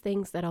one of those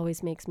things that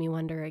always makes me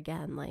wonder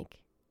again, like,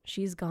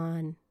 she's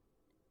gone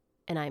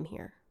and I'm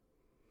here.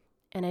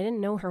 And I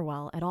didn't know her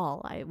well at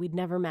all. We'd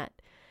never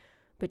met.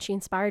 But she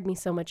inspired me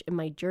so much in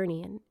my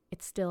journey, and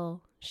it's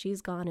still,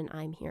 she's gone and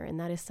I'm here. And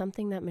that is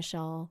something that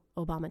Michelle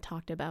Obama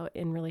talked about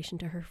in relation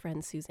to her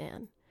friend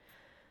Suzanne.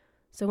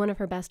 So one of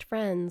her best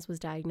friends was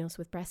diagnosed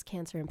with breast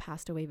cancer and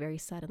passed away very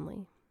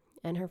suddenly.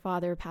 And her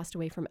father passed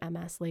away from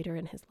MS later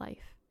in his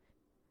life.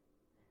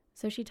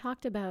 So she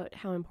talked about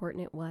how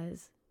important it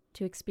was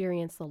to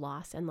experience the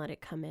loss and let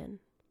it come in.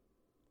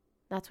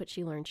 That's what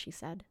she learned, she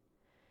said.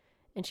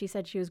 And she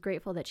said she was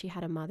grateful that she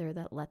had a mother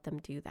that let them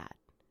do that.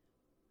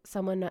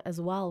 Someone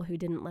as well who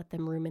didn't let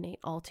them ruminate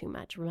all too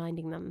much,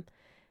 reminding them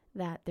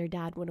that their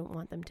dad wouldn't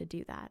want them to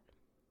do that.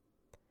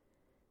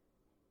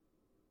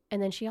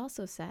 And then she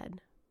also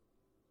said,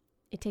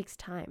 it takes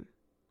time.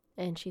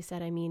 And she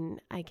said,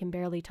 I can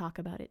barely talk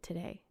about it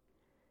today.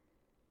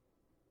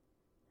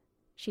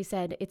 She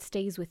said, it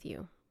stays with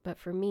you, but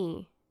for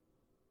me,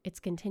 it's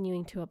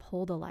continuing to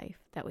uphold a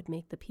life that would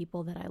make the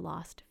people that I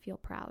lost feel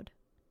proud.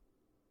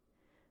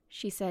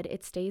 She said,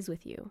 it stays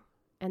with you,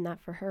 and that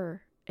for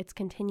her, it's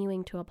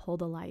continuing to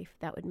uphold a life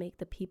that would make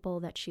the people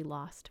that she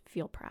lost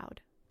feel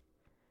proud.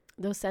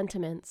 Those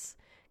sentiments,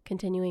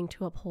 continuing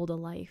to uphold a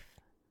life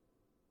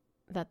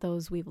that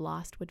those we've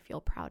lost would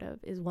feel proud of,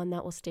 is one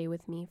that will stay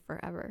with me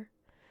forever.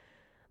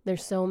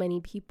 There's so many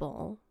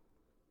people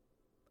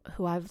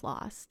who I've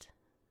lost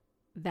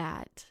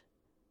that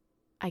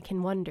I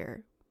can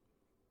wonder,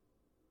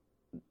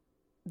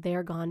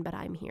 they're gone, but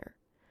I'm here.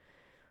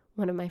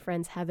 One of my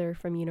friends, Heather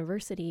from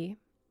university,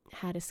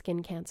 had a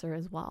skin cancer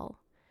as well.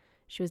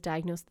 She was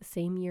diagnosed the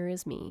same year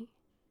as me,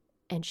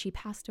 and she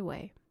passed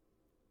away,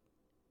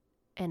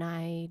 and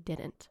I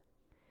didn't.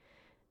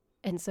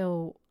 And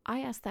so I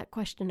asked that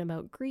question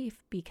about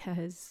grief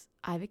because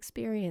I've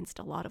experienced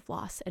a lot of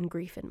loss and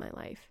grief in my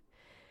life.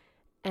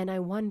 And I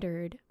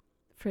wondered,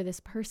 for this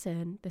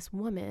person, this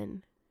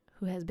woman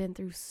who has been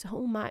through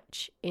so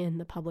much in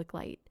the public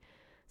light,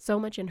 so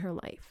much in her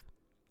life,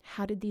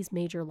 how did these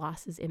major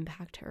losses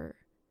impact her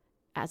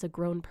as a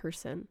grown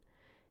person?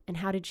 And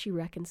how did she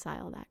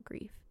reconcile that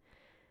grief?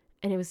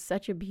 And it was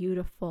such a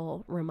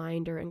beautiful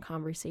reminder and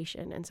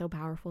conversation, and so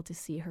powerful to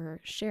see her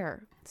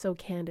share so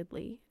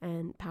candidly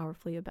and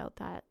powerfully about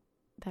that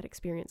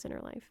experience in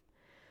her life.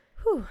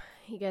 Whew,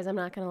 you guys, I'm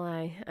not going to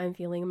lie. I'm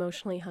feeling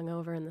emotionally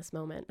hungover in this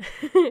moment,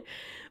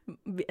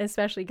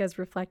 especially because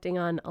reflecting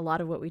on a lot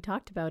of what we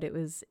talked about, it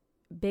was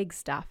big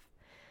stuff.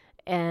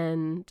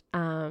 And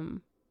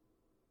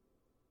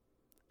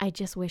I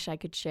just wish I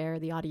could share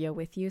the audio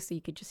with you so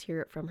you could just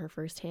hear it from her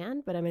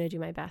firsthand, but I'm going to do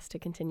my best to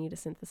continue to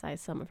synthesize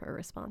some of her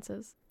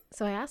responses.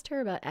 So I asked her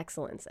about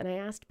excellence, and I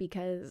asked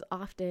because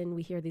often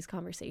we hear these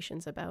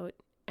conversations about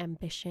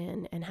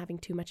ambition and having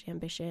too much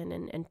ambition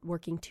and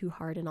working too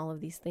hard and all of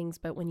these things.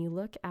 But when you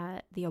look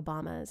at the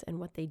Obamas and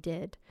what they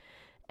did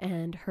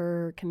and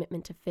her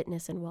commitment to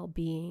fitness and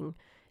well-being,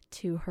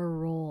 to her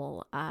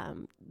role,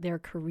 their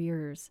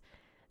careers,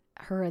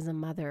 her as a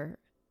mother,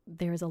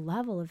 there's a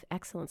level of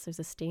excellence. There's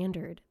a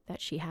standard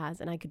that she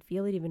has. And I could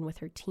feel it even with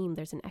her team.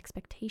 There's an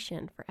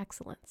expectation for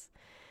excellence.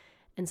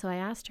 And so I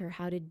asked her,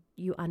 how did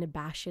you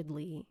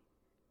unabashedly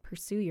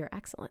pursue your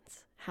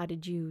excellence? How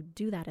did you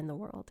do that in the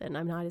world? And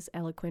I'm not as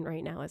eloquent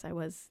right now as I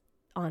was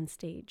on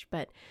stage,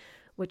 but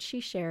what she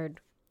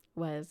shared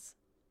was,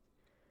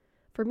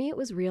 for me, it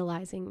was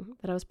realizing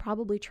that I was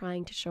probably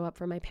trying to show up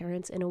for my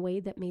parents in a way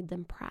that made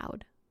them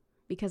proud,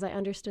 because I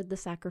understood the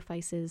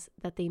sacrifices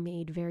that they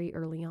made very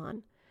early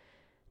on.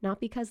 Not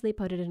because they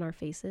put it in our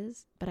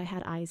faces, but I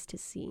had eyes to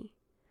see.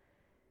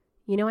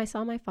 You know, I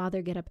saw my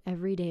father get up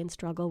every day and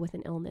struggle with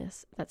an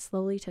illness that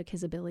slowly took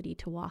his ability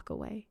to walk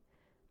away,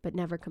 but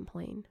never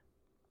complain.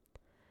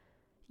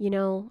 You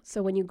know,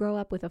 so when you grow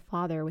up with a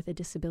father with a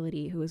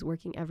disability who is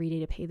working every day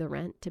to pay the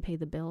rent, to pay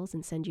the bills,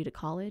 and send you to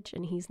college,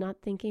 and he's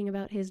not thinking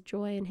about his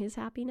joy and his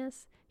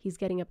happiness, he's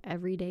getting up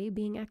every day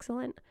being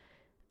excellent.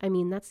 I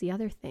mean, that's the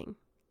other thing.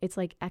 It's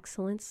like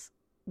excellence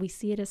we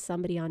see it as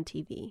somebody on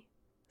TV,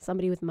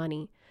 somebody with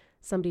money,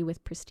 somebody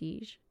with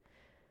prestige.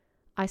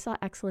 I saw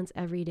excellence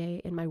every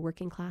day in my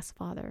working class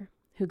father,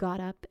 who got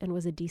up and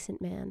was a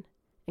decent man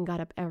and got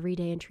up every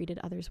day and treated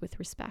others with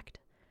respect.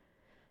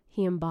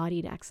 He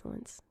embodied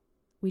excellence.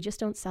 We just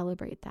don't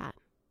celebrate that.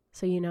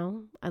 So,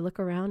 I look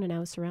around and I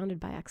was surrounded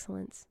by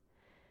excellence.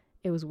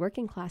 It was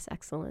working class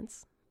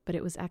excellence, but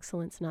it was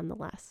excellence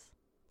nonetheless.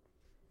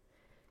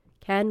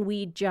 Can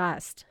we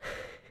just,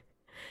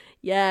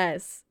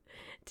 yes,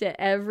 to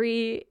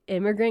every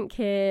immigrant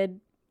kid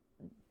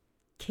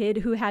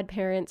who had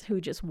parents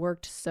who just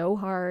worked so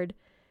hard,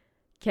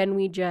 can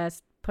we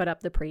just put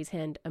up the praise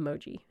hand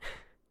emoji?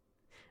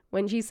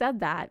 When she said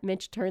that,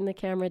 Mitch turned the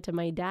camera to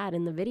my dad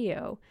in the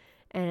video,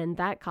 and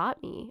that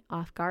caught me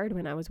off guard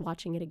when I was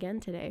watching it again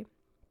today.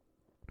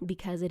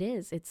 Because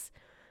it's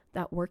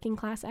that working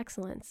class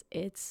excellence.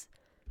 It's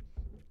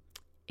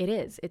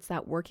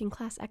that working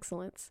class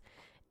excellence.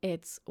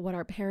 It's what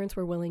our parents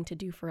were willing to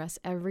do for us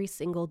every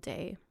single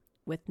day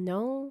with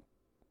no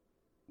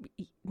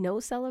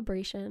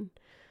celebration,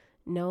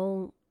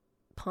 no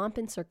pomp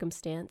and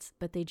circumstance,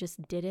 but they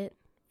just did it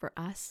for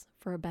us,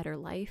 for a better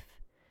life.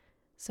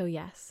 So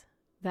yes,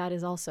 that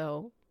is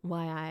also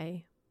why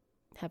I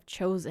have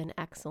chosen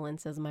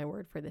excellence as my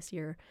word for this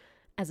year,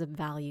 as a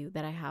value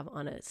that I have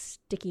on a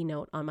sticky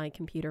note on my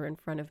computer in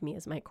front of me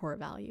as my core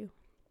value.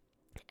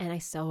 And I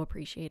so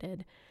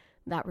appreciated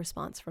that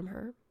response from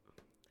her.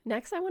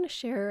 Next, I want to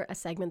share a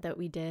segment that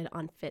we did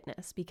on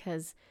fitness,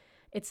 because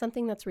it's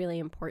something that's really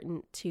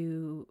important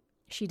to,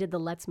 she did the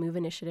Let's Move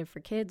initiative for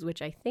kids,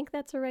 which I think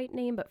that's the right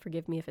name, but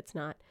forgive me if it's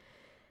not.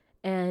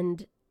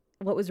 And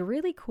what was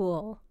really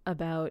cool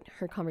about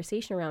her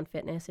conversation around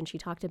fitness, and she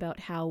talked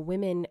about how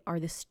women are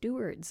the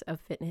stewards of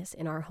fitness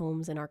in our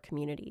homes and our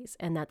communities,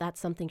 and that's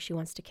something she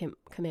wants to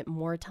commit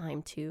more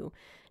time to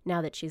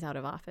now that she's out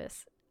of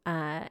office,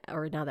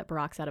 or now that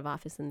Barack's out of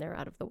office and they're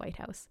out of the White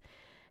House.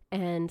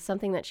 And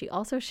something that she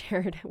also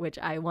shared, which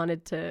I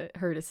wanted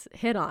her to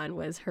hit on,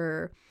 was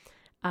her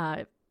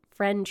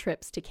friend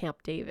trips to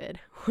Camp David,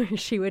 where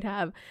she would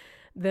have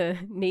the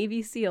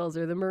Navy SEALs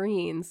or the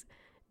Marines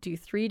do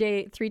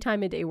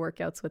 3-time-a-day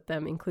workouts with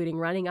them, including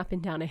running up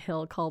and down a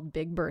hill called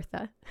Big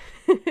Bertha.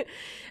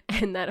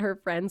 And that her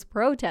friends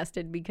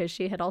protested because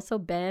she had also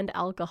banned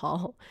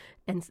alcohol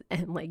and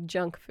like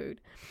junk food.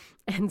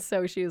 And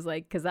so she was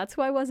like, because that's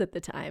who I was at the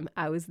time.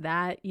 I was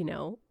that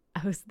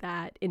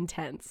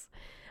intense.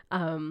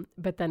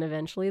 But then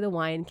eventually the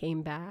wine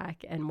came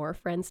back and more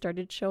friends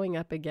started showing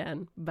up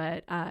again.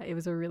 But it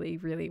was a really,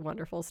 really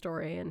wonderful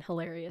story and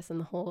hilarious.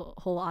 And the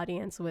whole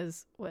audience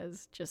was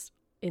just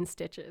in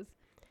stitches.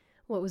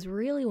 What was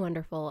really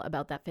wonderful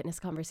about that fitness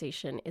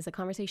conversation is a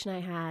conversation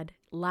I had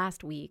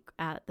last week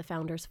at the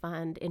Founders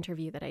Fund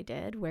interview that I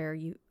did, where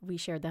we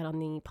shared that on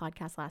the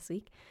podcast last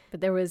week.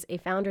 But there was a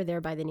founder there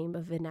by the name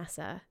of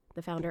Vanessa,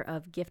 the founder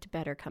of Gift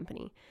Better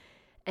Company.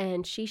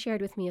 And she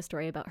shared with me a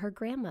story about her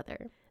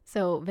grandmother.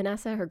 So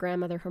Vanessa, her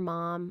grandmother, her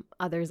mom,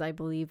 others, I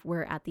believe,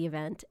 were at the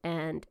event.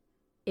 And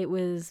it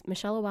was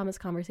Michelle Obama's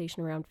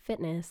conversation around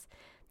fitness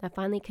that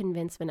finally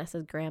convinced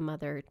Vanessa's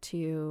grandmother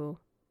to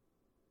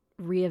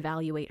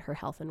reevaluate her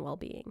health and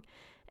well-being.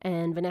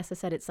 And Vanessa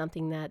said it's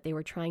something that they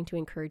were trying to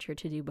encourage her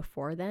to do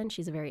before then.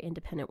 She's a very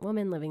independent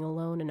woman, living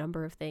alone, a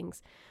number of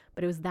things.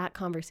 But it was that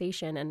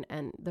conversation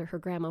and her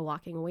grandma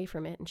walking away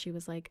from it. And she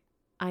was like,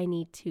 I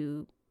need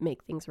to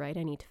make things right.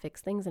 I need to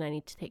fix things, and I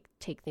need to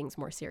take things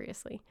more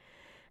seriously.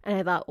 And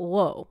I thought,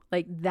 whoa,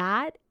 like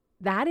that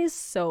is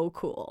so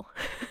cool.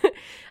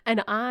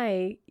 And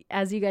I,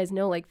 as you guys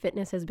know, like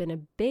fitness has been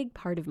a big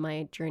part of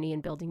my journey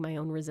in building my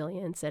own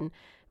resilience and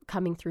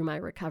coming through my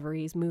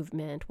recoveries,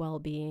 movement,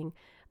 well-being.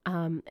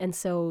 And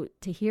so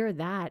to hear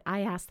that,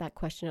 I asked that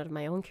question out of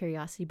my own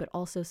curiosity, but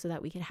also so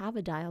that we could have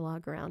a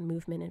dialogue around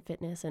movement and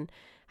fitness and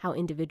how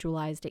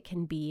individualized it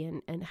can be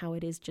and how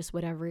it is just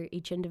whatever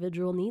each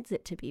individual needs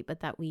it to be, but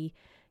that we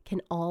can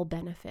all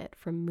benefit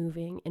from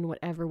moving in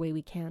whatever way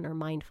we can, or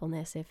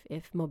mindfulness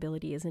if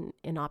mobility isn't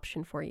an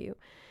option for you.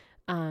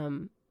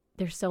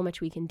 There's so much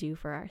we can do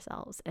for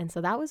ourselves. And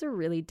so that was a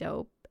really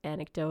dope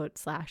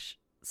anecdote /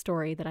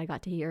 story that I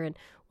got to hear. And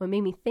what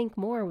made me think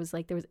more was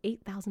like there was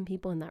 8,000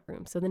 people in that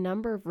room. So the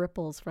number of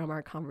ripples from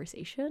our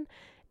conversation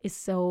is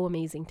so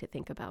amazing to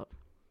think about.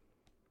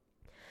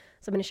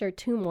 So I'm going to share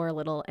 2 more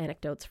little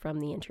anecdotes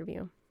from the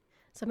interview.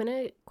 So I'm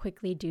going to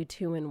quickly do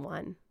 2 in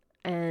 1.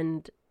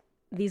 And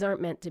these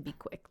aren't meant to be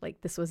quick.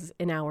 Like this was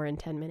an hour and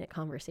 10-minute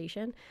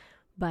conversation,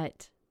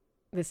 but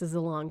this is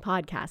a long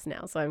podcast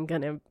now. So I'm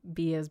going to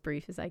be as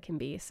brief as I can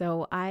be.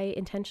 So I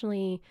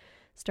intentionally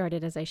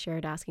started, as I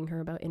shared, asking her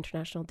about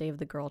International Day of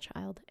the Girl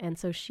Child. And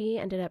so she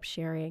ended up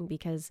sharing,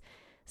 because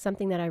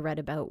something that I read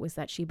about was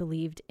that she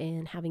believed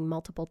in having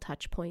multiple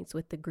touch points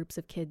with the groups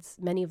of kids,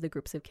 many of the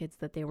groups of kids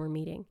that they were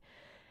meeting.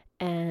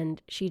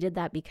 And she did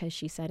that because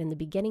she said in the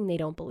beginning, they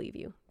don't believe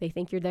you. They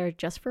think you're there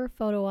just for a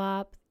photo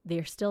op.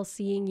 They're still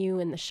seeing you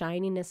in the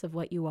shininess of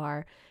what you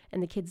are.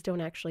 And the kids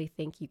don't actually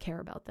think you care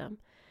about them.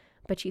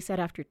 But she said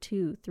after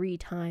 2-3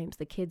 times,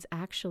 the kids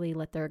actually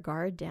let their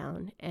guard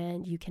down,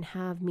 and you can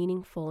have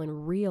meaningful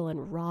and real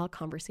and raw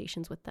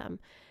conversations with them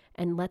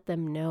and let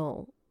them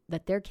know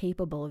that they're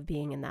capable of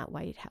being in that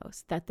White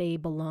House, that they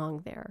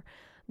belong there,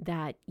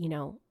 that, you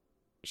know,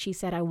 she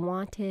said, I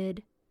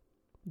wanted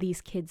these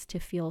kids to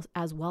feel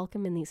as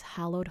welcome in these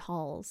hallowed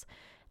halls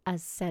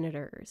as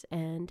senators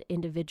and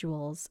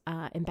individuals,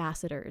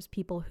 ambassadors,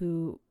 people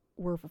who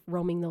were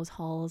roaming those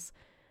halls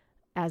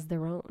as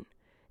their own.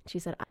 She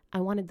said,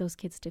 I wanted those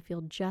kids to feel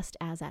just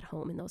as at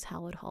home in those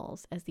hallowed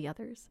halls as the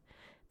others.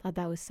 Thought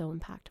that was so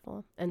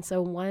impactful. And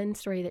so one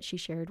story that she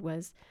shared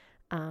was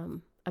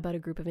about a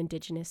group of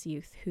Indigenous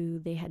youth who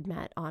they had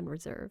met on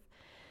reserve.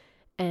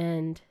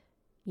 And,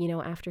 you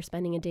know, after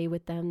spending a day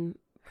with them,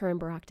 her and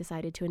Barack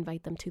decided to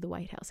invite them to the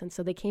White House. And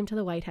so they came to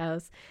the White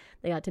House.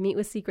 They got to meet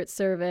with Secret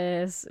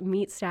Service,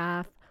 meet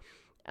staff.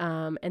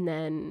 And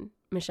then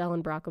Michelle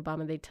and Barack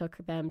Obama, they took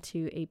them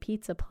to a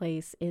pizza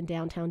place in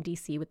downtown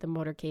DC with the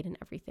motorcade and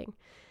everything.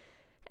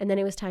 And then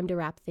it was time to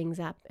wrap things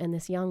up. And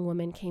this young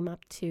woman came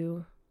up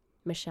to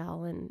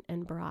Michelle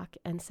and Barack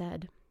and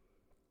said,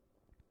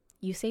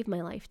 you saved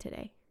my life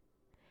today.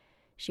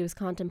 She was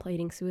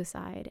contemplating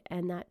suicide,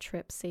 and that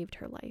trip saved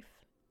her life.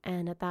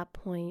 And at that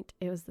point,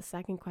 it was the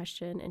second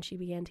question, and she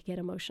began to get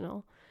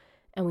emotional.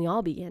 And we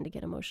all began to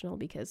get emotional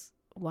because,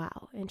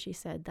 wow. And she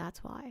said,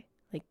 that's why.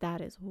 Like,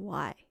 that is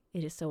why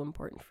it is so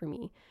important for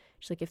me.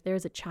 She's like, if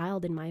there's a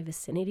child in my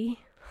vicinity,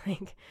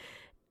 like,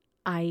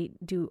 I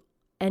do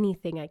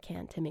anything I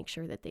can to make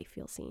sure that they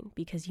feel seen,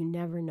 because you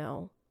never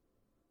know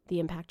the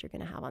impact you're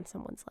going to have on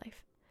someone's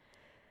life.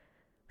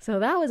 So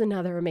that was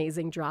another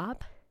amazing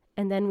drop.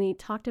 And then we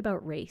talked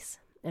about race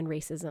and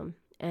racism.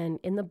 And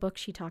in the book,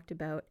 she talked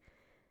about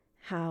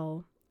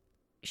how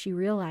she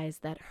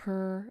realized that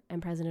her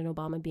and President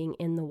Obama being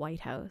in the White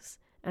House,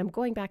 and I'm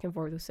going back and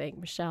forth with saying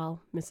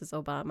Michelle, Mrs.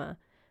 Obama,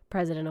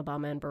 President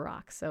Obama, and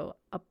Barack. So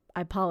I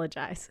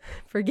apologize.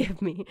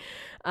 Forgive me.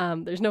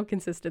 There's no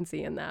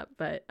consistency in that.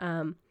 But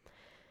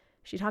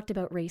she talked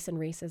about race and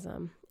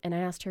racism. And I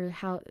asked her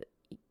how,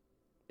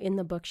 in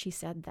the book, she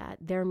said that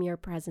their mere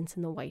presence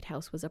in the White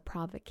House was a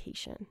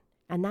provocation.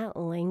 And that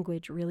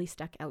language really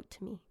stuck out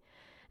to me.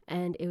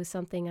 And it was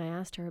something I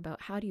asked her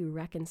about, how do you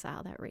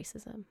reconcile that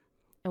racism?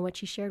 And what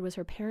she shared was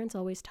her parents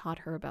always taught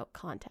her about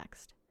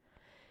context.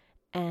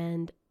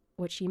 And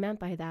what she meant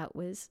by that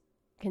was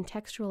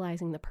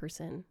contextualizing the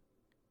person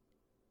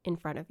in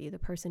front of you, the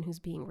person who's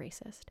being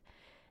racist,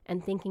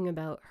 and thinking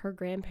about her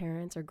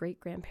grandparents or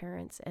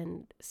great-grandparents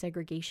and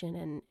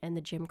segregation and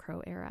the Jim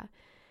Crow era,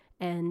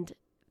 and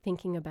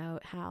thinking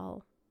about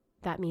how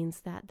that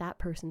means that that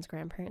person's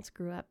grandparents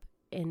grew up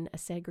in a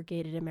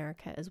segregated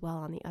America as well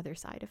on the other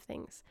side of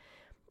things.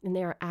 And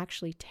they are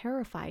actually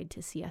terrified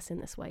to see us in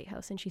this White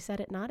House. And she said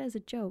it not as a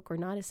joke or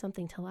not as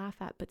something to laugh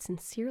at, but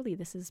sincerely,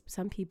 this is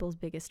some people's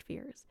biggest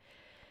fears.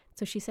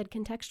 So she said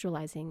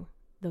contextualizing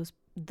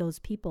those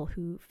people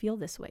who feel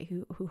this way,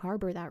 who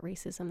harbor that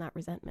racism, that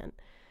resentment,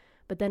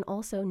 but then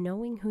also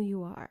knowing who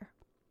you are.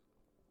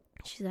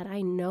 She said,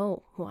 I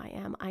know who I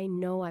am. I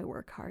know I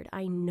work hard.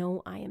 I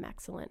know I am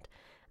excellent.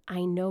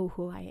 I know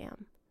who I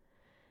am.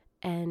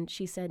 And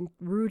she said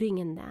rooting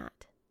in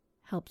that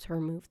helped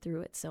her move through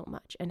it so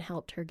much and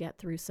helped her get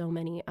through so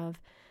many of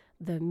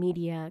the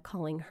media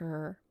calling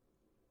her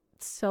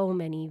so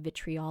many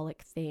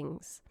vitriolic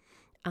things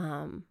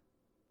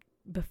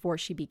before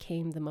she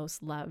became the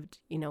most loved,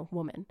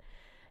 woman.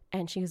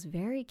 And she was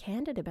very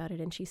candid about it.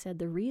 And she said,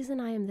 the reason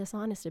I am this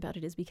honest about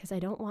it is because I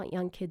don't want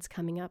young kids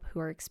coming up who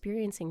are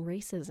experiencing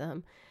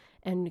racism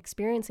and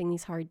experiencing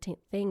these hard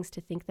things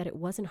to think that it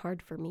wasn't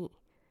hard for me.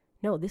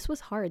 No, this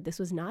was hard. This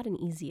was not an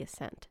easy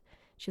ascent.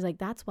 She's like,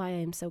 that's why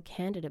I am so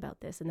candid about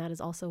this. And that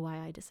is also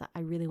why I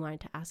really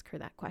wanted to ask her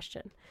that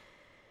question.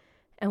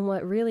 And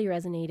what really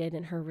resonated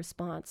in her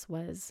response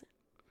was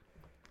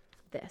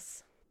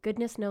this.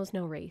 Goodness knows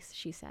no race,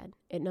 she said.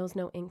 It knows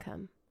no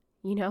income.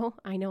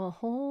 I know a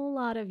whole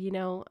lot of,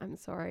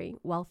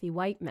 wealthy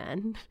white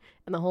men,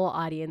 and the whole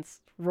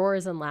audience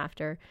roars in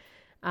laughter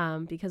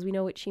because we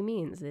know what she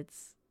means.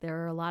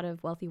 There are a lot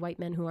of wealthy white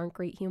men who aren't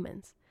great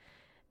humans.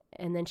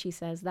 And then she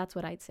says, that's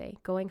what I'd say.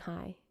 Going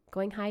high.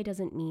 Going high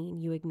doesn't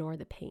mean you ignore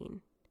the pain,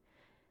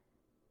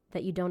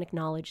 that you don't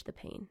acknowledge the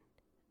pain.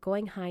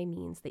 Going high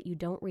means that you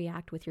don't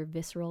react with your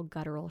visceral,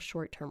 guttural,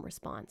 short-term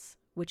response,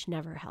 which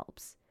never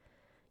helps.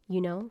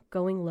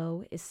 Going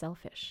low is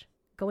selfish.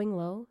 Going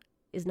low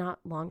is not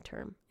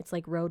long-term. It's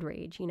like road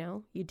rage,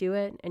 You do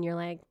it and you're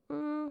like,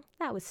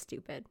 that was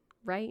stupid,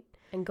 right?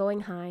 And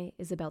going high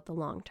is about the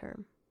long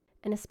term.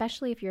 And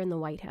especially if you're in the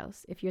White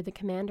House, if you're the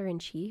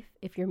commander-in-chief,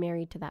 if you're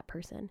married to that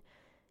person,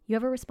 you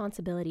have a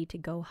responsibility to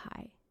go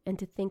high and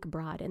to think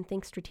broad and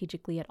think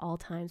strategically at all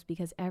times,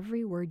 because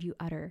every word you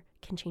utter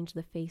can change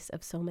the face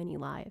of so many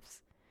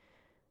lives.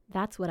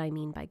 That's what I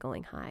mean by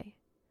going high.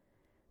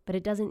 But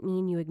it doesn't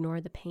mean you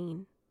ignore the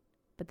pain.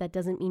 But that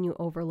doesn't mean you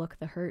overlook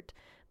the hurt,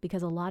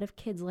 because a lot of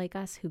kids like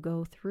us who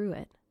go through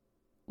it,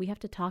 we have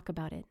to talk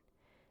about it.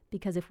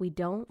 Because if we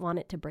don't want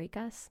it to break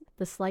us,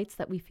 the slights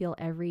that we feel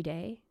every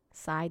day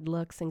side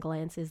looks and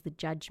glances, the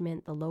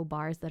judgment, the low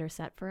bars that are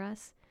set for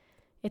us,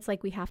 it's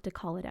like we have to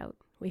call it out.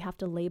 We have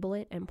to label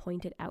it and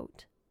point it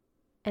out.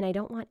 And I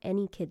don't want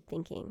any kid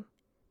thinking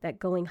that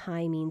going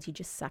high means you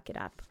just suck it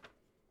up.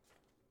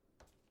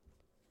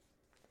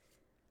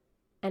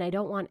 And I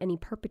don't want any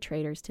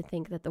perpetrators to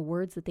think that the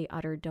words that they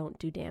utter don't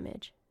do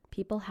damage.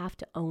 People have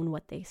to own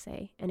what they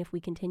say. And if we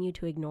continue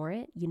to ignore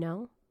it,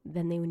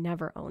 then they would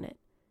never own it.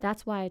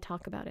 That's why I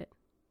talk about it.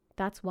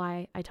 That's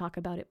why I talk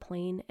about it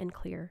plain and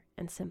clear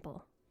and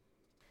simple.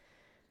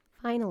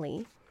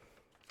 Finally,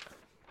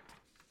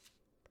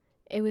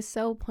 it was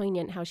so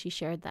poignant how she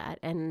shared that.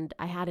 And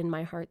I had in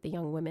my heart the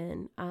young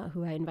women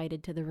who I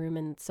invited to the room,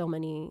 and so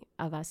many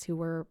of us who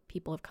were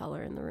people of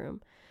color in the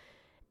room.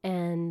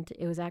 And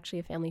it was actually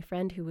a family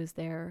friend who was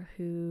there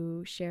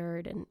who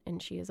shared,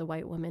 and she is a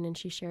white woman, and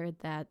she shared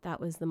that that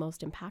was the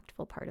most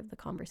impactful part of the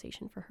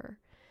conversation for her.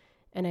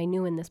 And I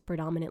knew in this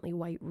predominantly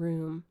white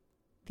room,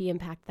 the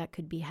impact that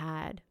could be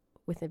had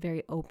with a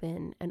very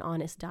open and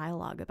honest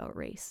dialogue about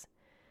race.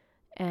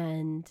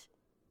 And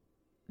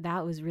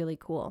that was really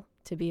cool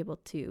to be able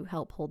to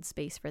help hold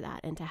space for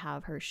that and to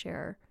have her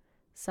share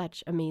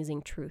such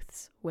amazing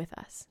truths with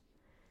us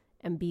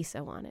and be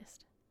so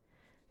honest.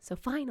 So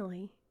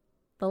finally,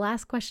 the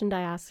last question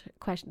I asked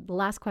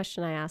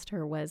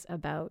her was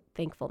about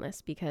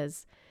thankfulness,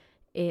 because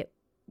it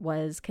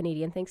was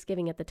Canadian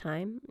Thanksgiving at the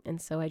time.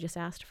 And so I just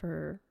asked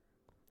her,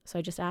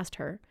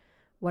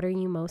 what are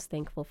you most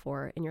thankful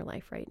for in your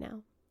life right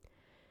now?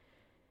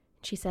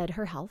 She said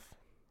her health.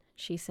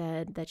 She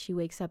said that she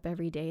wakes up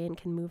every day and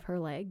can move her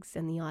legs,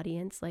 and the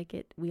audience,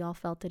 we all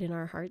felt it in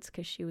our hearts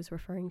because she was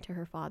referring to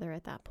her father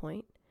at that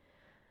point.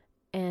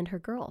 And her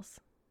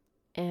girls.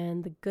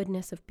 And the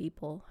goodness of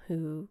people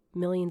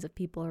millions of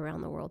people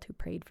around the world who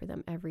prayed for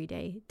them every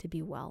day to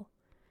be well.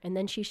 And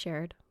then she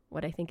shared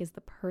what I think is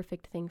the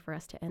perfect thing for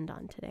us to end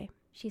on today.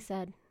 She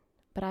said,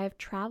 "But I have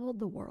traveled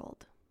the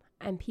world,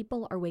 and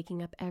people are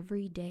waking up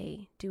every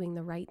day doing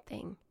the right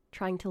thing,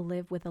 trying to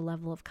live with a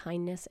level of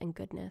kindness and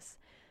goodness,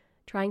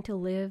 trying to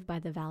live by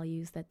the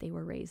values that they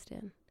were raised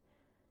in,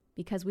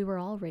 because we were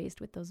all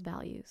raised with those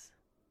values.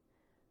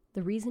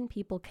 The reason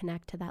people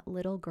connect to that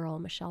little girl,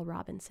 Michelle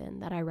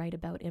Robinson, that I write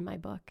about in my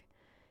book,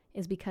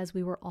 is because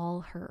we were all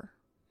her,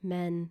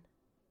 men,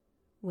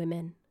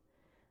 women.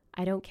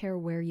 I don't care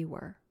where you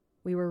were.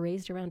 We were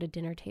raised around a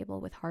dinner table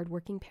with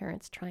hardworking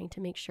parents trying to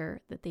make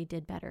sure that they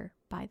did better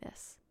by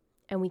this.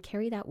 And we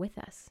carry that with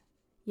us.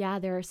 Yeah,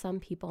 there are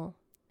some people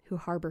who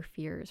harbor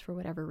fears for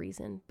whatever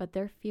reason, but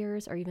their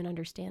fears are even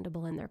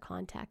understandable in their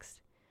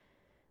context.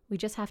 We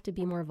just have to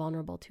be more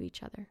vulnerable to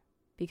each other.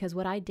 Because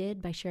what I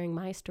did by sharing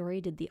my story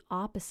did the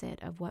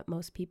opposite of what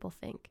most people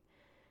think.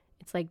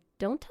 It's like,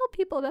 don't tell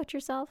people about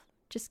yourself.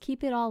 Just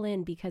keep it all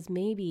in, because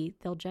maybe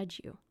they'll judge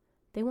you.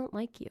 They won't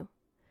like you.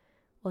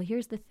 Well,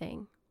 here's the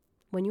thing.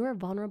 When you are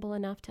vulnerable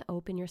enough to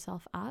open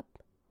yourself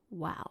up,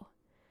 wow.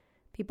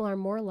 People are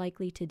more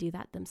likely to do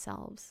that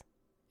themselves.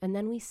 And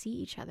then we see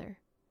each other.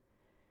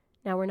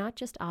 Now, we're not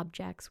just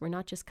objects. We're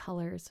not just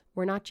colors.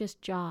 We're not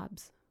just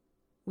jobs.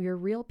 We are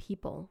real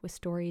people with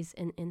stories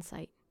and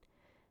insight.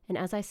 And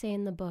as I say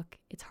in the book,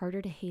 it's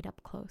harder to hate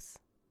up close.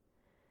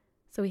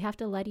 So we have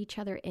to let each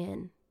other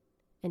in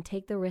and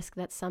take the risk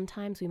that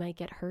sometimes we might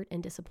get hurt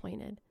and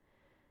disappointed.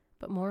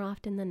 But more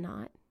often than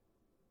not,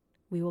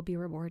 we will be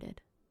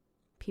rewarded.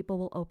 People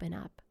will open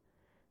up.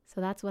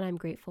 So that's what I'm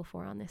grateful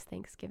for on this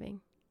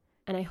Thanksgiving.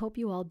 And I hope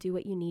you all do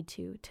what you need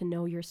to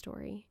know your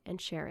story and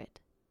share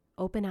it.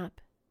 Open up.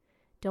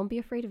 Don't be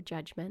afraid of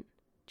judgment.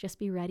 Just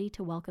be ready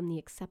to welcome the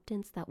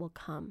acceptance that will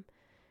come.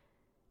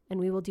 And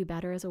we will do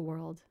better as a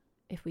world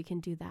if we can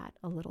do that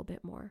a little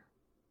bit more.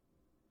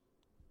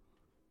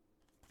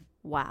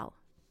 Wow.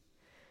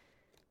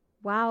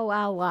 Wow,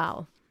 wow,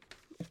 wow.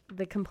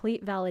 The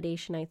complete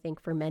validation, I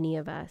think, for many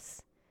of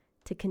us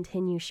to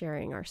continue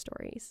sharing our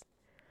stories.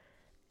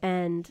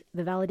 And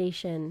the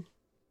validation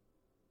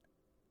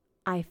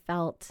I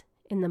felt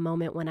in the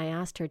moment when I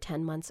asked her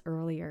 10 months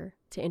earlier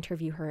to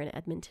interview her in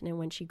Edmonton, and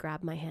when she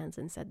grabbed my hands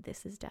and said,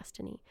 "This is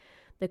destiny."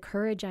 The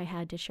courage I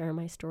had to share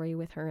my story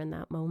with her in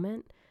that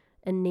moment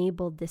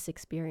enabled this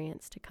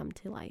experience to come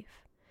to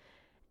life.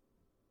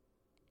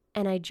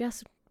 And I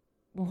just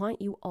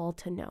want you all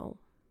to know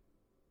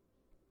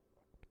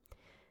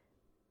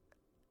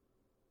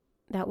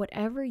that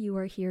whatever you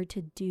are here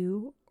to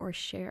do or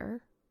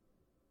share,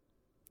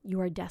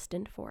 you are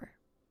destined for.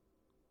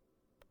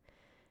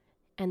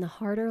 And the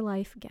harder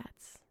life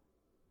gets,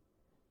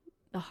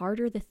 the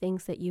harder the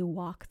things that you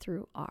walk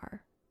through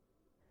are,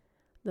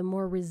 the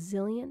more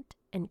resilient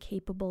and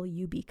capable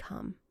you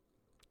become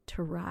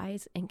to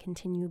rise and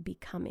continue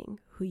becoming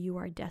who you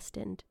are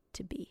destined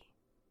to be.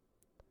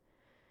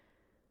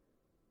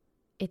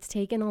 It's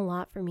taken a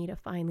lot for me to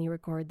finally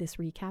record this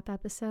recap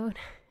episode,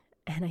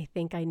 and I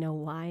think I know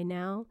why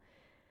now.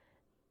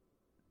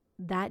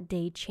 That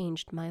day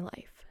changed my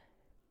life.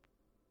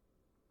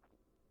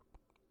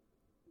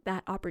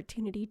 That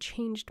opportunity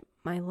changed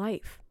my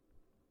life.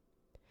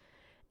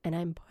 And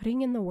I'm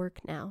putting in the work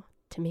now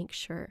to make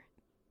sure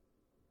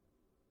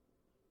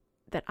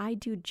that I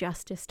do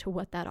justice to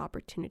what that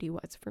opportunity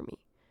was for me.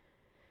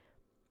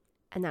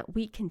 And that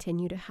we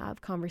continue to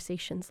have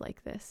conversations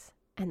like this,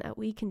 and that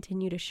we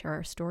continue to share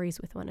our stories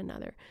with one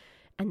another,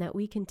 and that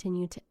we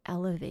continue to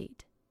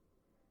elevate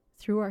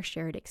through our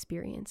shared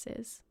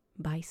experiences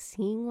by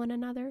seeing one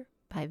another,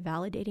 by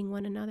validating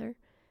one another,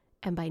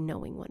 and by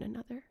knowing one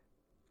another.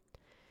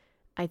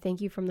 I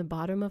thank you from the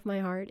bottom of my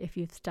heart if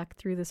you've stuck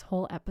through this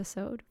whole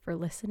episode, for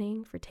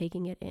listening, for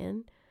taking it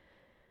in,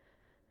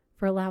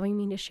 for allowing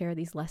me to share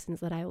these lessons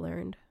that I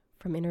learned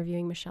from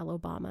interviewing Michelle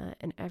Obama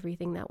and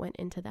everything that went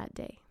into that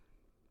day.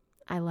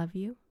 I love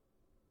you.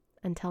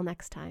 Until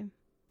next time.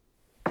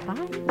 Bye.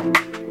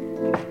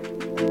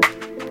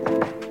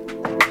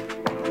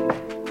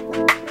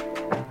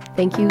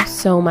 Thank you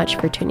so much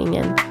for tuning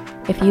in.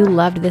 If you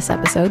loved this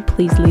episode,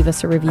 please leave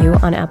us a review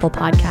on Apple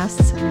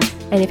Podcasts.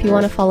 And if you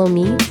want to follow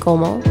me,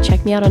 Komal,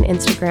 check me out on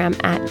Instagram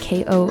at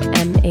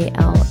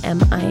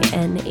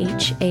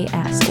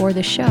KOMALMINHAS, or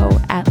the show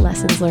at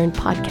Lessons Learned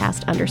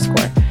Podcast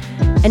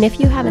 _. And if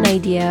you have an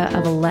idea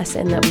of a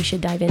lesson that we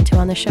should dive into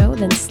on the show,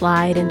 then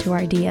slide into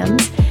our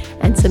DMs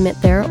and submit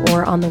there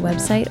or on the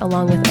website,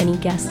 along with any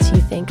guests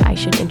you think I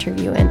should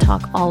interview and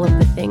talk all of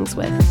the things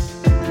with.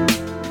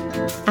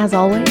 As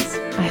always,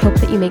 I hope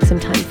that you make some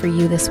time for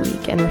you this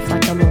week and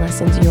reflect on the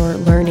lessons you're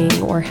learning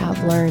or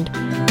have learned,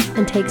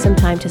 and take some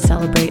time to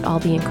celebrate all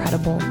the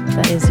incredible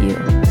that is you.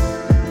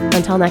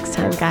 Until next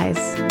time, guys.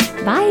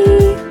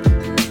 Bye!